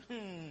hospital.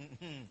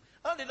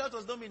 All the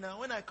doctors know me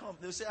now. When I come,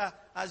 they'll say,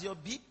 has your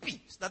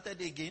BP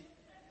started again?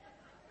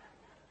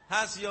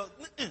 Has your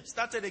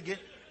started again?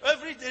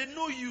 Every day they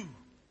know you.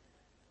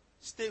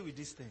 Stay with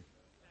this thing.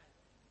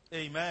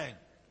 Amen.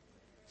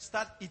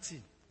 Start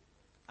eating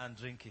and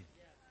drinking.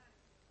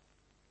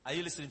 Are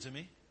you listening to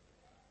me?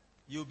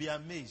 You'll be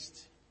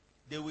amazed.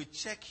 They will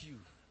check you.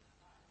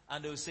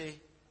 And they'll say,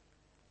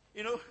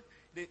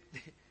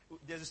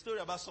 there's a story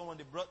about someone,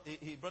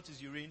 he brought his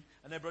urine,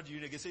 and they brought the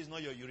urine again. They say, it's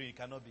not your urine, it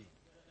cannot be.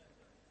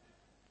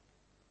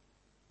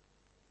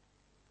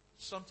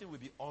 Something will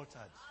be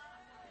altered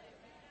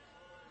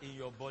in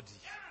your body.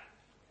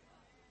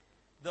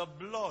 The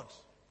blood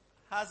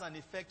has an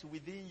effect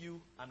within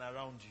you and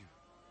around you.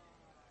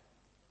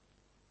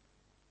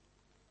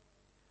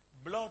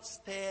 Blood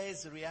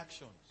stirs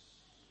reactions.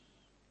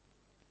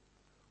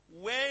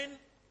 When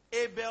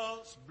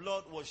Abel's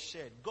blood was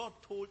shed, God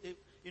told him,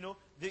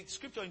 the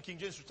scripture in King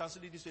James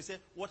translated this way, said,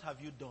 what have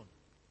you done?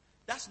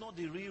 That's not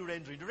the real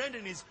rendering. The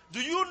rendering is,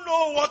 do you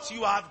know what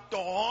you have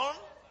done?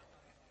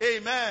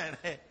 Amen.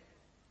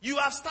 You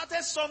have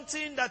started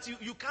something that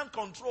you can't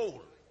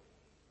control.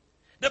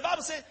 The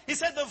Bible says, he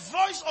said, the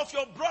voice of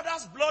your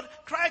brother's blood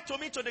cried to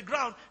me to the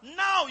ground.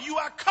 Now you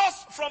are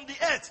cursed from the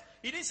earth.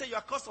 He didn't say you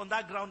are cursed on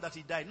that ground that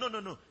he died.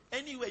 No.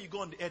 Anywhere you go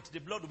on the earth, the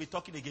blood will be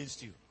talking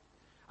against you.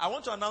 I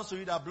want to announce to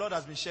you that blood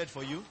has been shed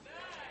for you.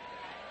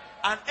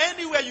 And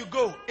anywhere you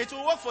go, it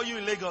will work for you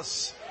in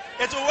Lagos.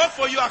 It will work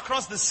for you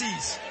across the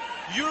seas.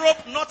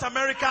 Europe, North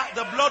America,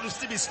 the blood will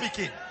still be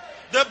speaking.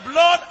 The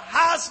blood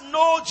has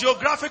no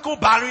geographical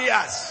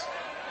barriers.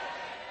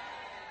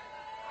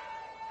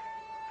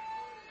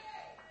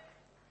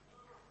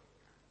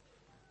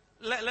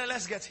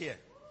 Let's get here.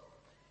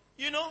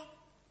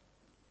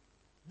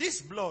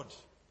 This blood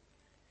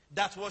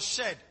that was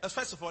shed,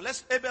 first of all,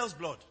 Abel's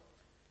blood.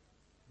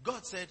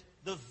 God said,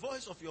 the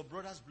voice of your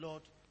brother's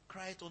blood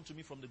cried unto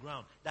me from the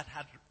ground, that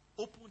had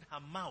opened her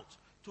mouth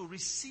to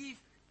receive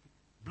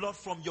blood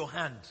from your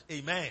hand.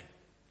 Amen.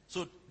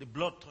 So the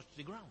blood touched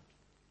the ground.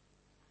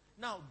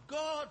 Now,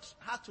 God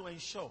had to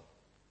ensure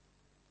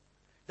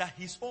that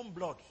his own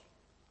blood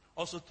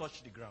also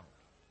touched the ground.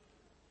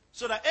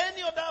 So that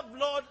any other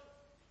blood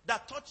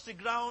that touched the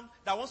ground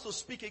that wants to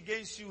speak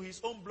against you,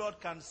 his own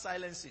blood can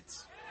silence it.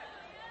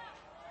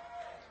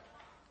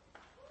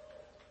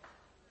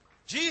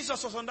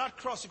 Jesus was on that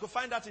cross. You could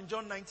find that in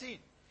John 19.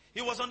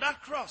 He was on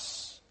that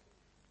cross,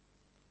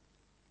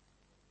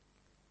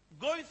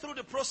 going through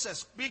the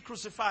process, being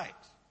crucified.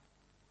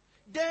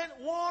 Then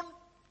one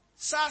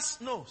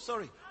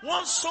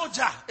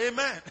soldier,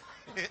 amen.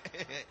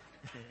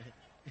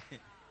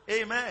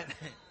 Amen.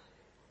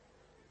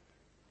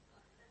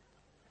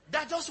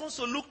 That just wants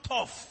to look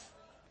tough.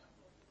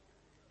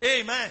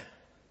 Amen.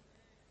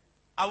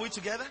 Are we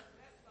together?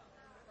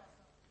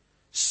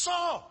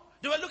 So,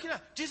 they were looking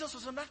at, Jesus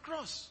was on that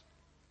cross.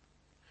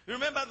 You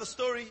remember the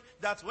story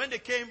that when they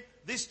came,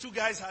 these two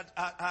guys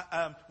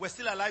were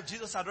still alive.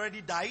 Jesus had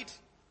already died.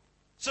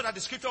 So that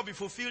the scripture will be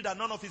fulfilled that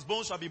none of his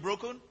bones shall be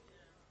broken.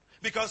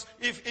 Because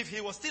if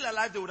he was still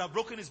alive, they would have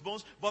broken his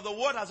bones. But the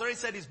word has already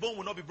said his bone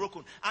will not be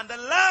broken. And the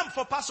lamb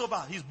for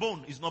Passover, his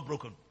bone is not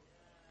broken.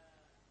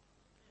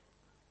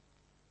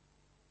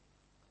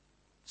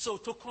 So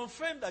to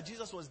confirm that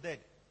Jesus was dead,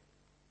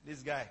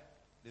 this guy,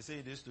 they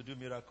say he used to do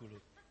miracle.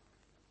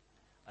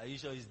 Are you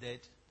sure he's dead?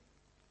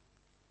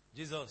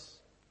 Jesus.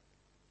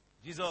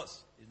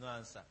 Jesus is no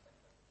answer.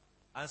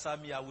 Answer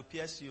me, I will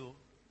pierce you.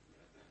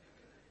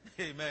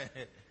 Amen.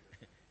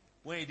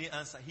 When he didn't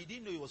answer, he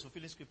didn't know he was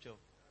fulfilling scripture.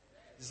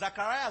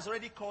 Zachariah has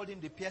already called him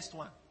the pierced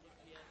one.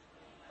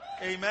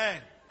 Amen.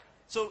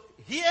 So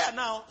here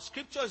now,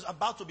 scripture is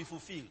about to be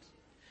fulfilled.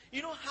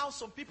 You know how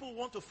some people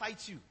want to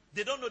fight you?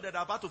 They don't know that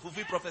they're about to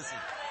fulfill prophecy.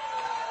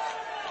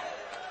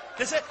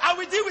 They say, I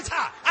will deal with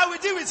her. I will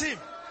deal with him.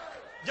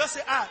 Just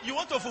say, you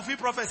want to fulfill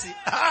prophecy?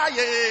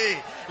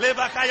 Yeah. They're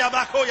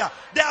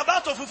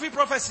about to fulfill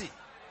prophecy.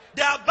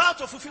 They're about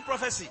to fulfill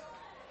prophecy.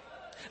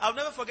 I'll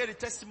never forget the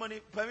testimony,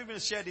 permit me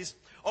to share this,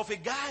 of a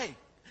guy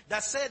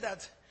that said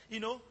that,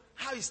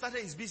 how he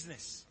started his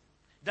business.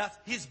 That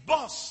his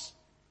boss,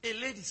 a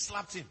lady,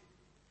 slapped him.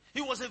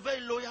 He was a very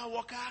loyal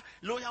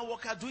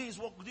worker, doing his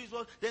work.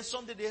 Then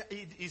someday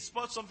he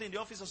spotted something in the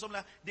office or something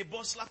like that. The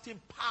boss slapped him,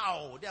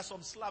 pow. There are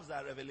some slaps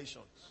that are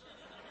revelations.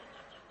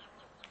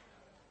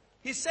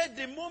 He said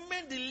the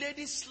moment the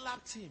lady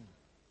slapped him,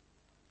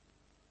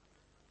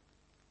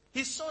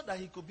 he saw that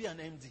he could be an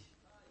MD.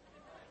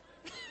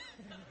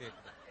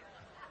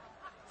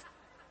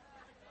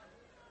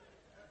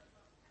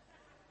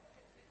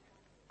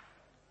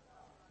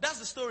 That's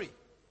the story.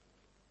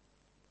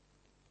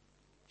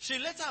 She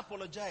later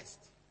apologized.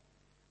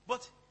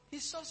 But he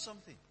saw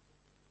something.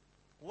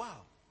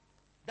 Wow.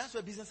 That's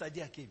where business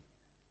idea came.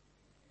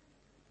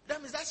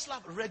 That means that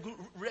slap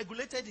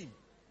regulated him.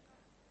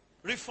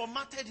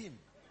 Reformatted him.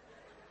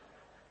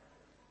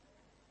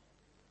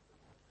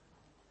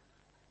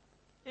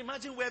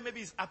 Imagine where maybe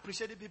he's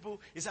appreciating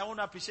people. He said, I want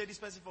to appreciate this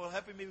person for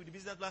helping me with the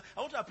business plan.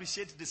 I want to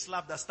appreciate the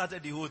slap that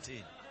started the whole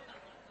thing.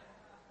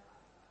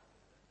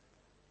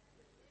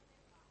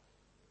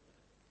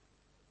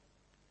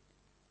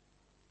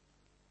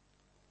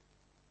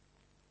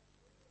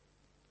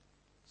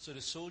 So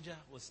the soldier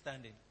was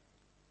standing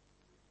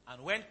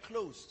and went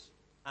close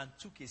and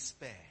took a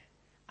spear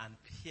and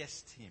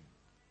pierced him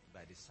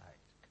by the side.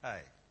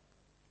 Kai.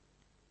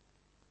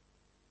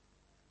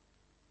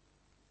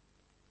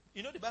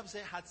 The Bible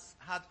says,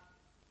 had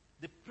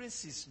the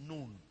princes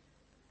known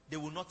they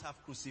would not have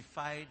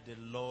crucified the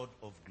Lord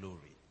of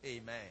glory.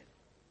 Amen.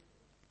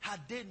 Had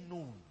they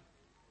known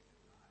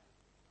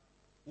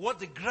what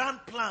the grand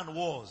plan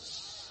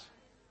was,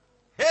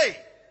 hey,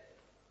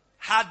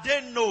 had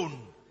they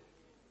known.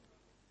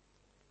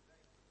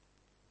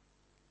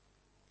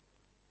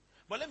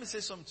 But let me say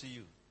something to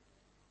you.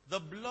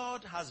 The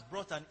blood has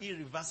brought an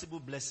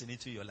irreversible blessing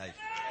into your life.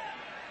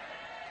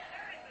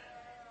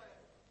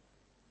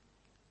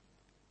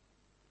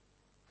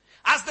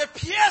 As they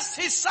pierced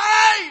his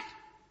side,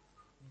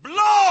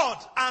 blood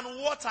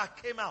and water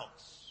came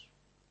out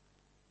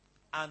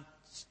and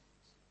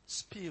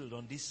spilled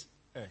on this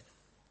earth.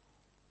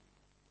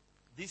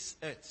 This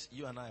earth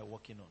you and I are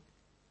walking on,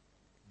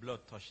 blood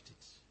touched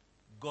it.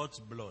 God's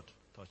blood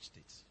touched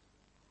it.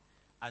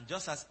 And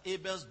just as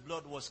Abel's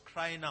blood was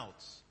crying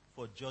out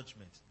for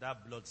judgment,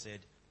 that blood said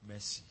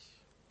mercy,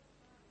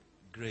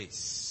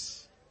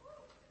 grace,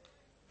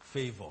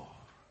 favor,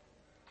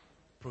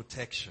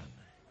 protection.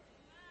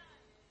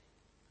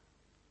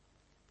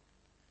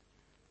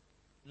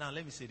 Now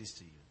let me say this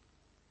to you.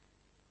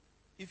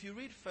 If you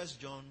read 1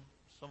 John,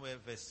 somewhere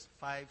verse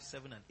 5,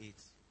 7 and 8,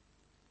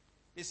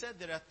 it said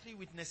there are 3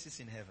 witnesses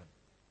in heaven.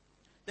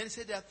 Then it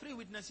said there are 3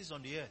 witnesses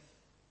on the earth.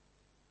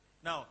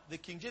 Now, the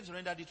King James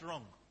rendered it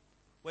wrong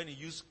when he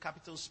used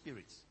capital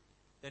spirits.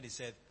 Then he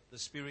said the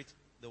spirit,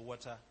 the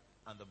water,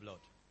 and the blood.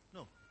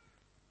 No.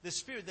 The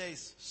spirit there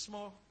is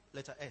small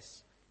letter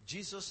S.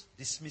 Jesus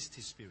dismissed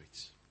his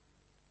spirit.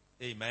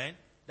 Amen.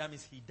 That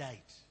means he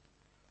died.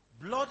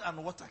 Blood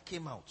and water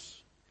came out.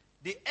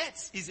 The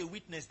earth is a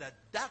witness that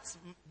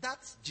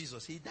that's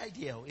Jesus. He died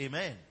here.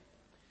 Amen.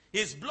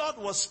 His blood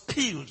was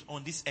spilled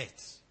on this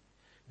earth.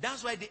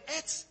 That's why the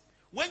earth,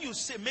 when you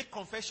say make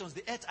confessions,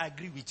 the earth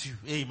agree with you.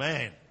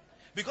 Amen.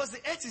 Because the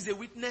earth is a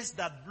witness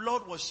that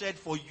blood was shed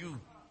for you.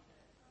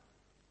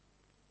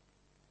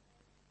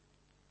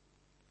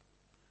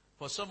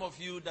 For some of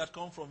you that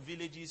come from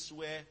villages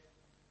where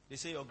they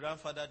say your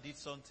grandfather did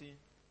something,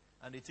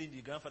 and they think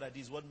the grandfather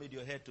did what made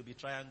your head to be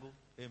triangle.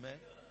 Amen.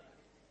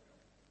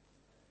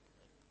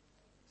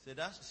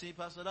 See,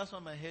 Pastor, that's why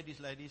my head is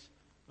like this.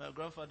 My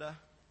grandfather.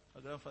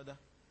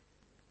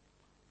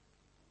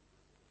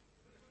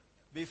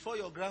 Before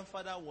your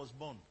grandfather was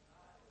born,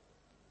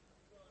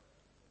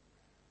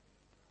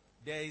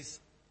 there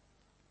is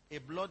a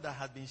blood that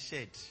had been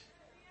shed.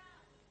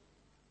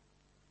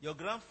 Your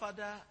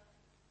grandfather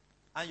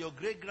and your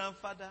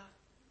great-grandfather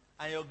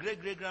and your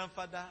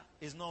great-great-grandfather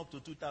is not up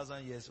to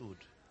 2,000 years old.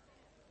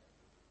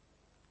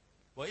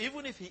 But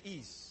even if he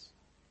is,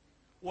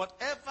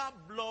 whatever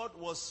blood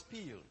was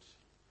spilled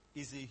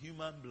is a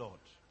human blood.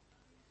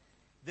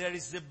 There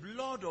is the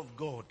blood of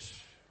God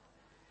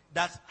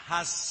that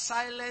has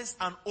silenced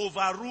and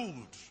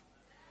overruled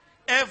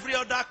every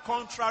other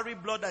contrary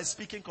blood that is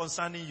speaking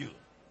concerning you.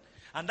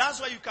 And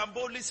that's why you can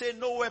boldly say,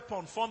 no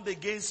weapon formed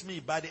against me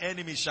by the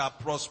enemy shall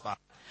prosper.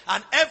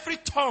 And every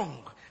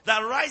tongue that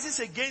rises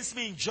against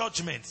me in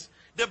judgment,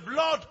 the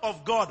blood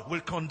of God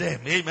will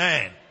condemn.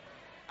 Amen.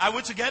 Are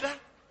we together?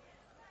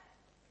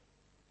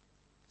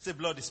 Say,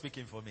 blood is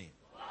speaking for me.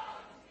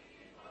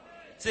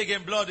 Say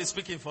again, blood is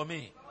speaking for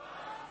me.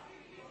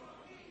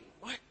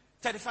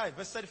 35,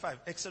 verse 35.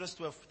 Exodus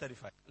 12,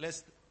 35.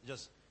 Let's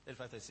just,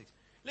 35, 36.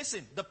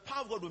 Listen, the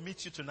power of God will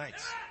meet you tonight.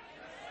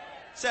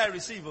 Say, I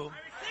receive. Oh.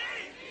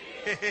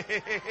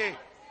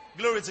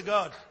 Glory to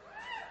God.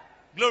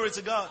 Glory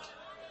to God.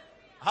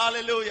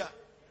 Hallelujah.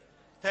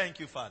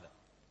 Thank you, Father.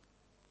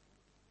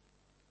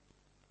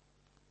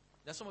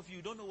 There's some of you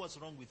who don't know what's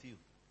wrong with you.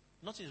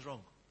 Nothing is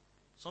wrong.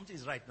 Something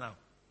is right now.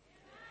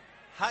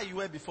 How you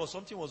were before,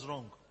 something was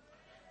wrong.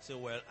 Say,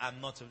 well,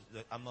 I'm not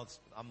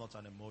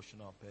an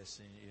emotional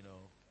person, you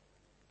know.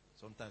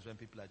 Sometimes when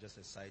people are just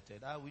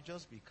excited, we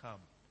just be calm.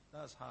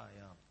 That's how I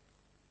am.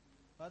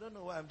 I don't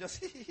know why. I'm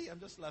just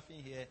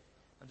laughing here.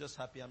 I'm just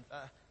happy.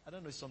 I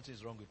don't know if something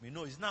is wrong with me.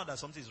 No, it's now that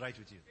something is right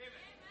with you.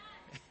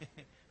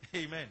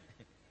 Amen.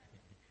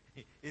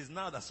 It's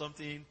now that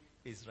something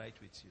is right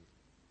with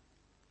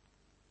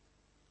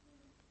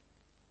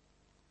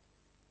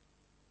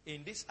you.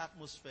 In this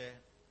atmosphere,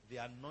 the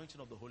anointing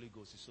of the Holy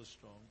Ghost is so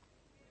strong.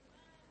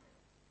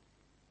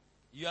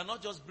 You are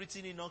not just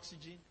breathing in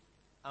oxygen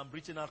and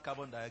breathing out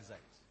carbon dioxide.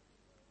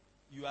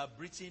 You are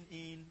breathing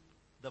in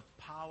the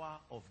power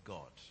of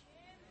God.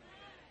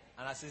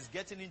 And as it's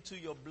getting into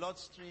your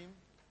bloodstream,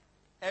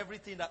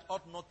 everything that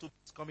ought not to be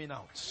is coming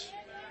out.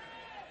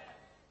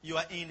 You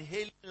are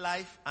inhaling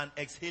life and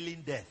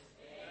exhaling death.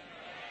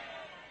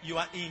 You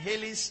are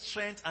inhaling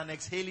strength and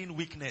exhaling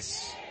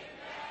weakness.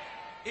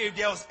 If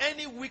there was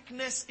any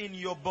weakness in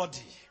your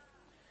body,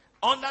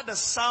 under the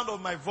sound of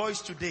my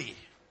voice today,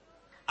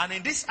 and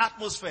in this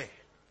atmosphere,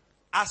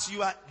 as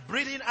you are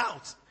breathing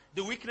out,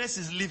 the weakness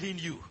is leaving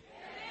you.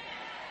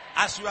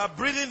 As you are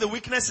breathing, the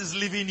weakness is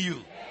leaving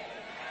you.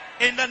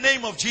 In the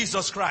name of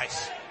Jesus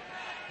Christ.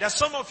 There's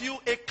some of you,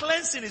 a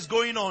cleansing is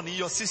going on in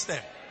your system.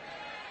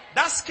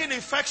 That skin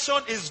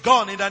infection is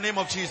gone in the name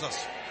of Jesus.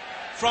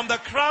 From the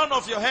crown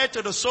of your head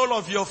to the sole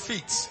of your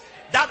feet,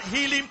 that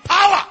healing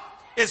power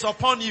is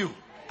upon you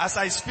as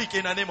I speak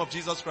in the name of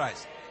Jesus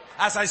Christ.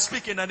 as I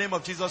speak in the name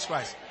of Jesus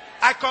Christ.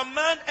 I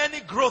command any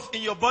growth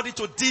in your body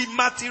to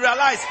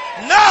dematerialize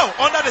now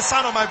under the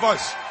sound of my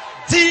voice.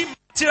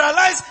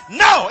 Dematerialize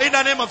now in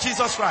the name of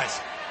Jesus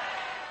Christ.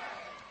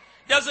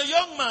 There's a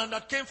young man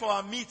that came for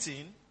our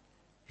meeting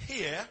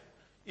here.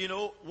 You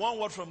know, one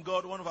word from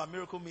God, one of our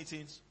miracle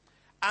meetings.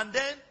 And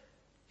then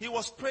he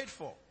was prayed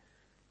for.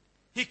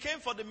 He came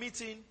for the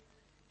meeting.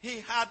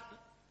 He had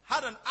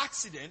an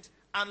accident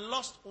and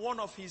lost one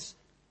of his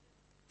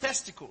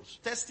testicles.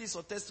 Testes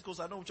or testicles,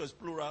 I don't know which is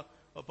plural,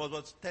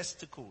 but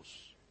testicles.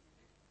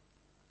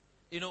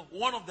 You know,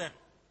 one of them.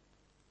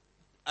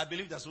 I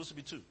believe there's supposed to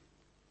be two.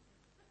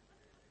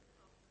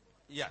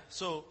 Yeah,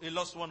 so he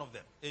lost one of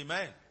them.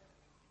 Amen.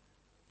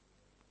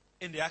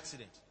 In the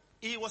accident.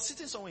 He was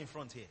sitting somewhere in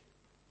front here.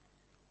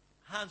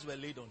 Hands were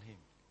laid on him.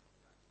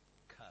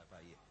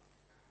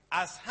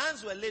 As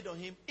hands were laid on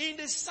him in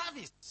the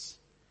service,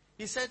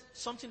 he said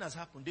something has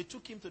happened. They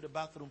took him to the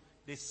bathroom.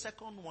 The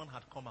second one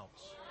had come out.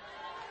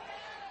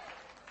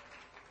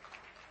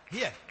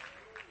 Here.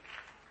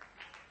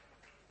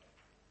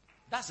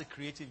 That's a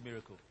creative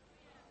miracle.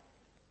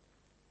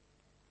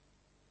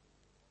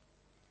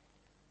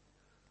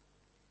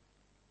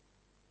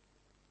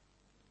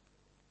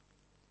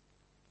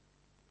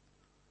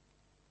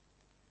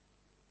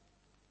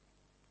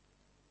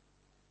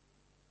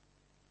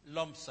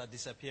 Lumps are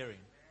disappearing.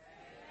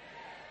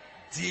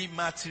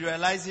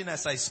 Dematerializing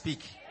as I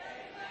speak.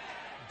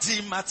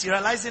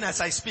 Dematerializing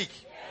as I speak.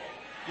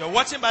 You're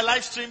watching my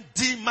live stream.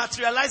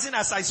 Dematerializing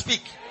as I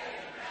speak.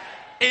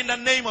 In the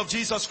name of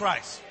Jesus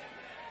Christ.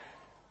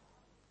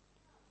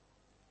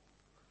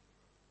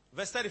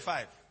 Verse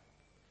 35.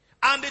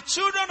 And the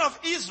children of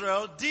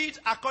Israel did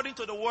according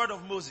to the word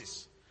of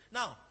Moses.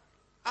 Now,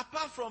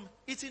 apart from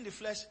eating the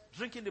flesh,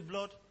 drinking the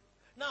blood.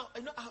 Now,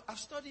 I've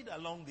studied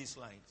along these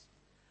lines.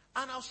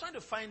 And I was trying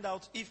to find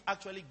out if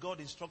actually God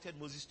instructed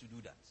Moses to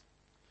do that.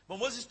 But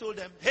Moses told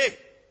them, hey,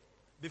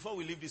 before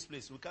we leave this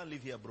place, we can't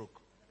live here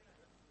broke.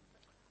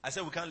 I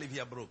said we can't live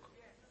here broke.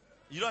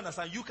 You don't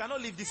understand? You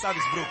cannot leave this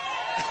service broke.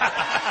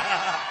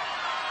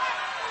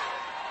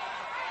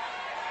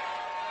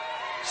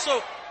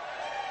 So,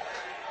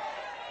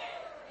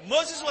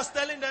 Moses was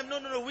telling them,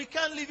 no, we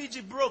can't leave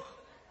Egypt broke.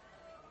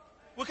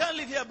 We can't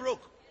live here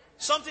broke.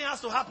 Something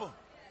has to happen.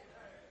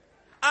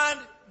 And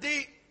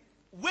the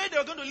way they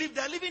were going to live,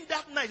 they're living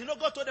that night. You know,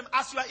 God told them,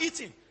 as you are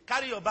eating,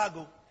 carry your bag.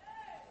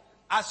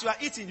 As you are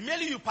eating,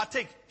 merely you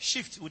partake,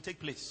 shift will take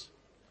place.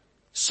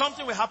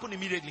 Something will happen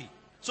immediately.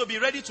 So be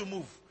ready to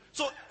move.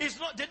 So it's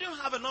not, they don't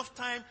have enough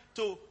time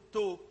to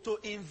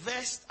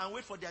invest and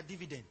wait for their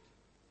dividend.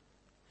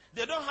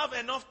 They don't have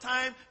enough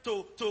time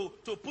to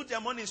put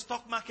their money in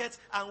stock market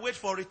and wait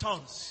for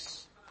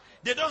returns.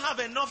 They don't have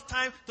enough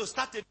time to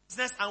start a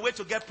business and wait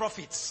to get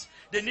profits.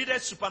 They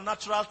needed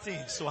supernatural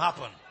things to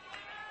happen.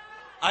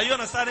 Are you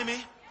understanding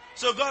me?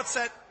 So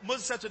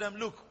Moses said to them,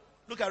 look,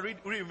 read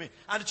with me.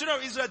 And the children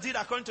of Israel did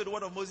according to the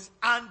word of Moses,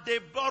 and they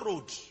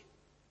borrowed.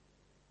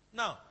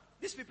 Now,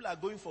 these people are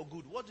going for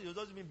good. What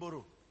does it mean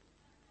borrow?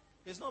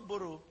 It's not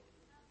borrow.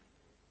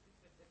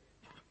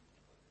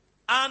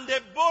 And they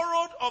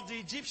borrowed of the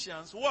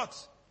Egyptians what?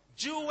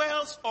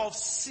 Jewels of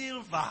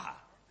silver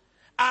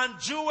and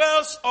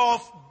jewels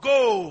of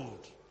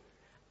gold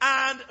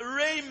and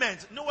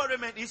raiment. You know what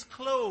raiment is?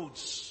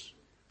 Clothes.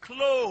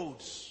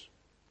 Clothes.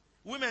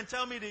 Women,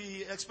 tell me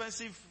the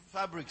expensive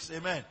fabrics.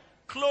 Amen.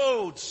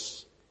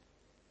 Clothes.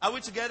 Are we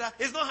together?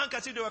 It's not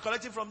handkerchief they were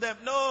collecting from them.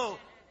 No.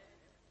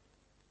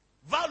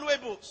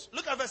 Valuables.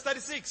 Look at verse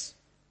 36.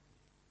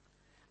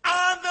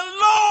 And the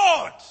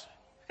Lord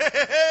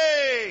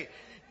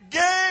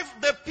gave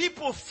the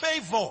people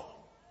favor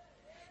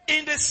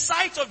in the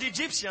sight of the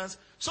Egyptians,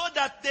 so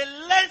that they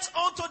lent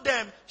unto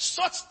them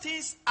such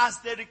things as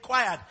they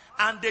required,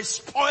 and they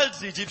spoiled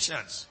the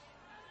Egyptians.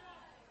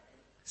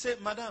 Say,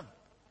 madam,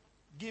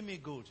 give me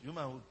gold. You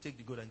man will take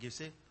the gold and give.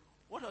 Say,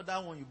 what of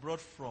that one you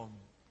brought from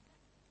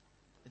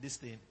this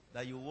thing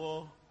that you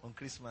wore on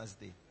Christmas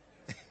Day?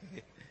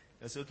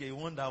 I say, okay, you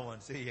want that one?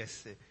 Say yes.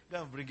 Say,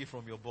 go and bring it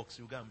from your box.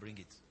 You go and bring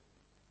it.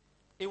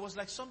 It was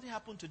like something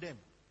happened to them.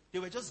 They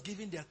were just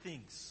giving their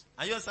things.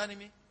 Are you understanding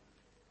me?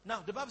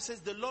 Now, the Bible says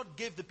the Lord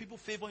gave the people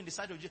favor in the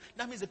sight of Jesus.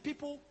 That means the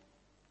people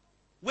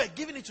were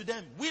giving it to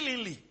them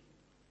willingly,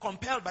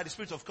 compelled by the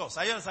Spirit, of course.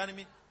 Are you understanding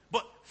me?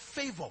 But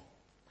favor.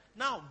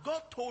 Now,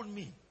 God told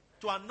me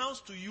to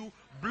announce to you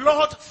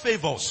blood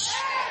favors.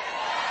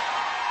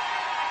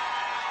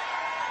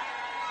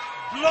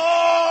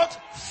 Blood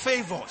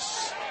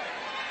favors.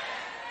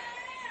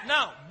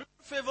 Now, blood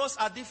favors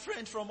are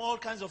different from all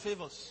kinds of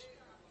favors.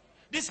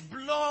 This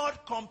blood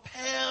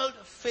compelled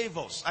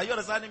favors. Are you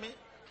understanding me?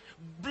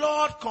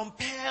 Blood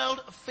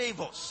compelled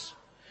favors.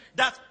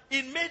 That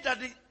it made that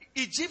the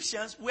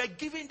Egyptians were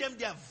giving them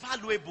their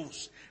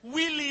valuables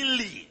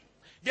willingly.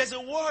 There's a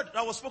word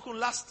that was spoken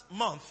last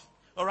month.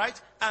 Alright?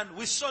 And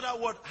we saw that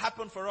word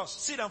happen for us.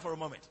 Sit down for a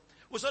moment.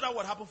 We saw that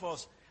word happen for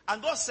us.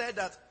 And God said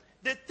that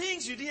the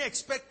things you didn't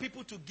expect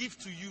people to give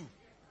to you,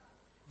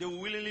 they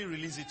will willingly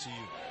release it to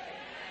you.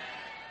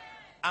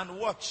 And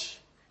watch.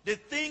 The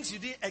things you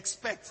didn't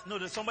expect. No,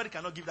 somebody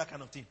cannot give that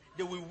kind of thing.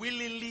 They will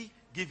willingly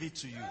give it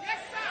to you.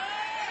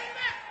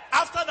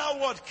 After that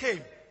word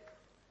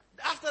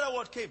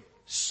came,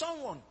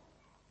 someone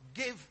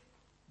gave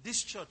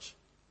this church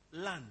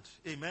land.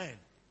 Amen.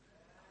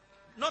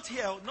 Not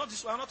here, not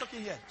this one. I'm not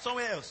talking here.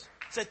 Somewhere else.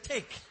 Said,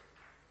 take.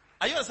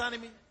 Are you understanding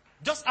me?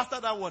 Just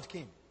after that word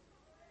came.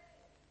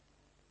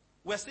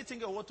 We're still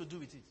thinking of what to do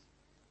with it.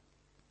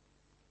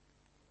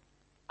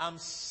 I'm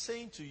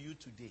saying to you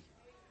today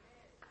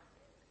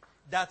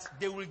that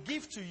they will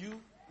give to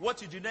you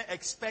what you did not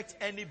expect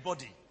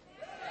anybody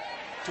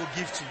to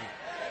give to you.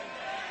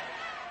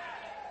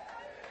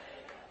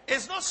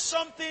 It's not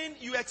something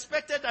you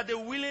expected that they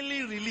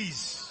willingly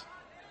release.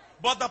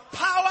 But the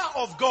power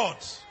of God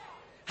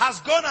has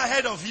gone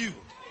ahead of you.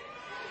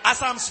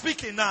 As I'm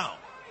speaking now,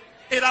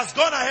 it has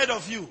gone ahead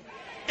of you.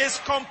 It's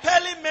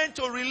compelling men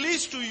to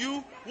release to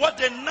you what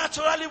they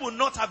naturally would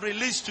not have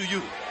released to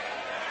you.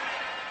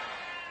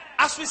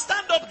 As we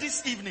stand up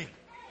this evening,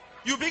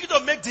 you begin to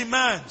make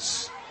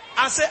demands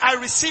and say, I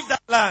receive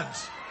that land.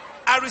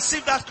 I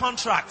receive that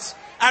contract.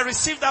 I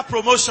receive that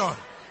promotion.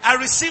 I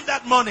receive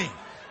that money.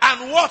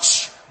 And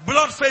watch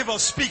blood favor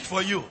speak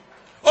for you.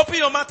 Open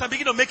your mouth and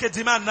begin to make a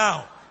demand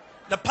now.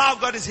 The power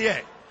of God is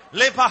here.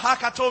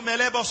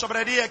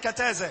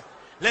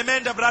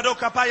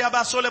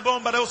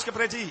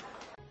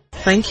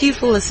 Thank you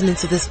for listening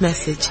to this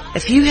message.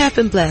 If you have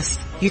been blessed,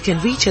 you can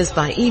reach us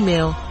by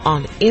email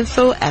on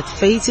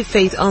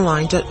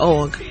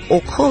info@faithtofaithonline.org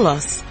or call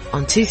us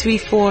on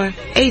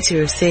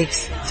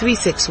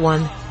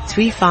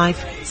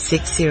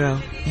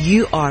 234-806-361-3560.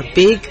 You are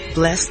big,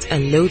 blessed,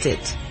 and loaded.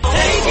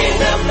 Taking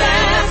the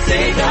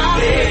message of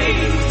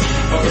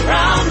faith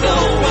around the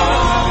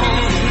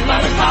world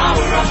by the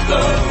power of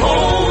the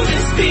Holy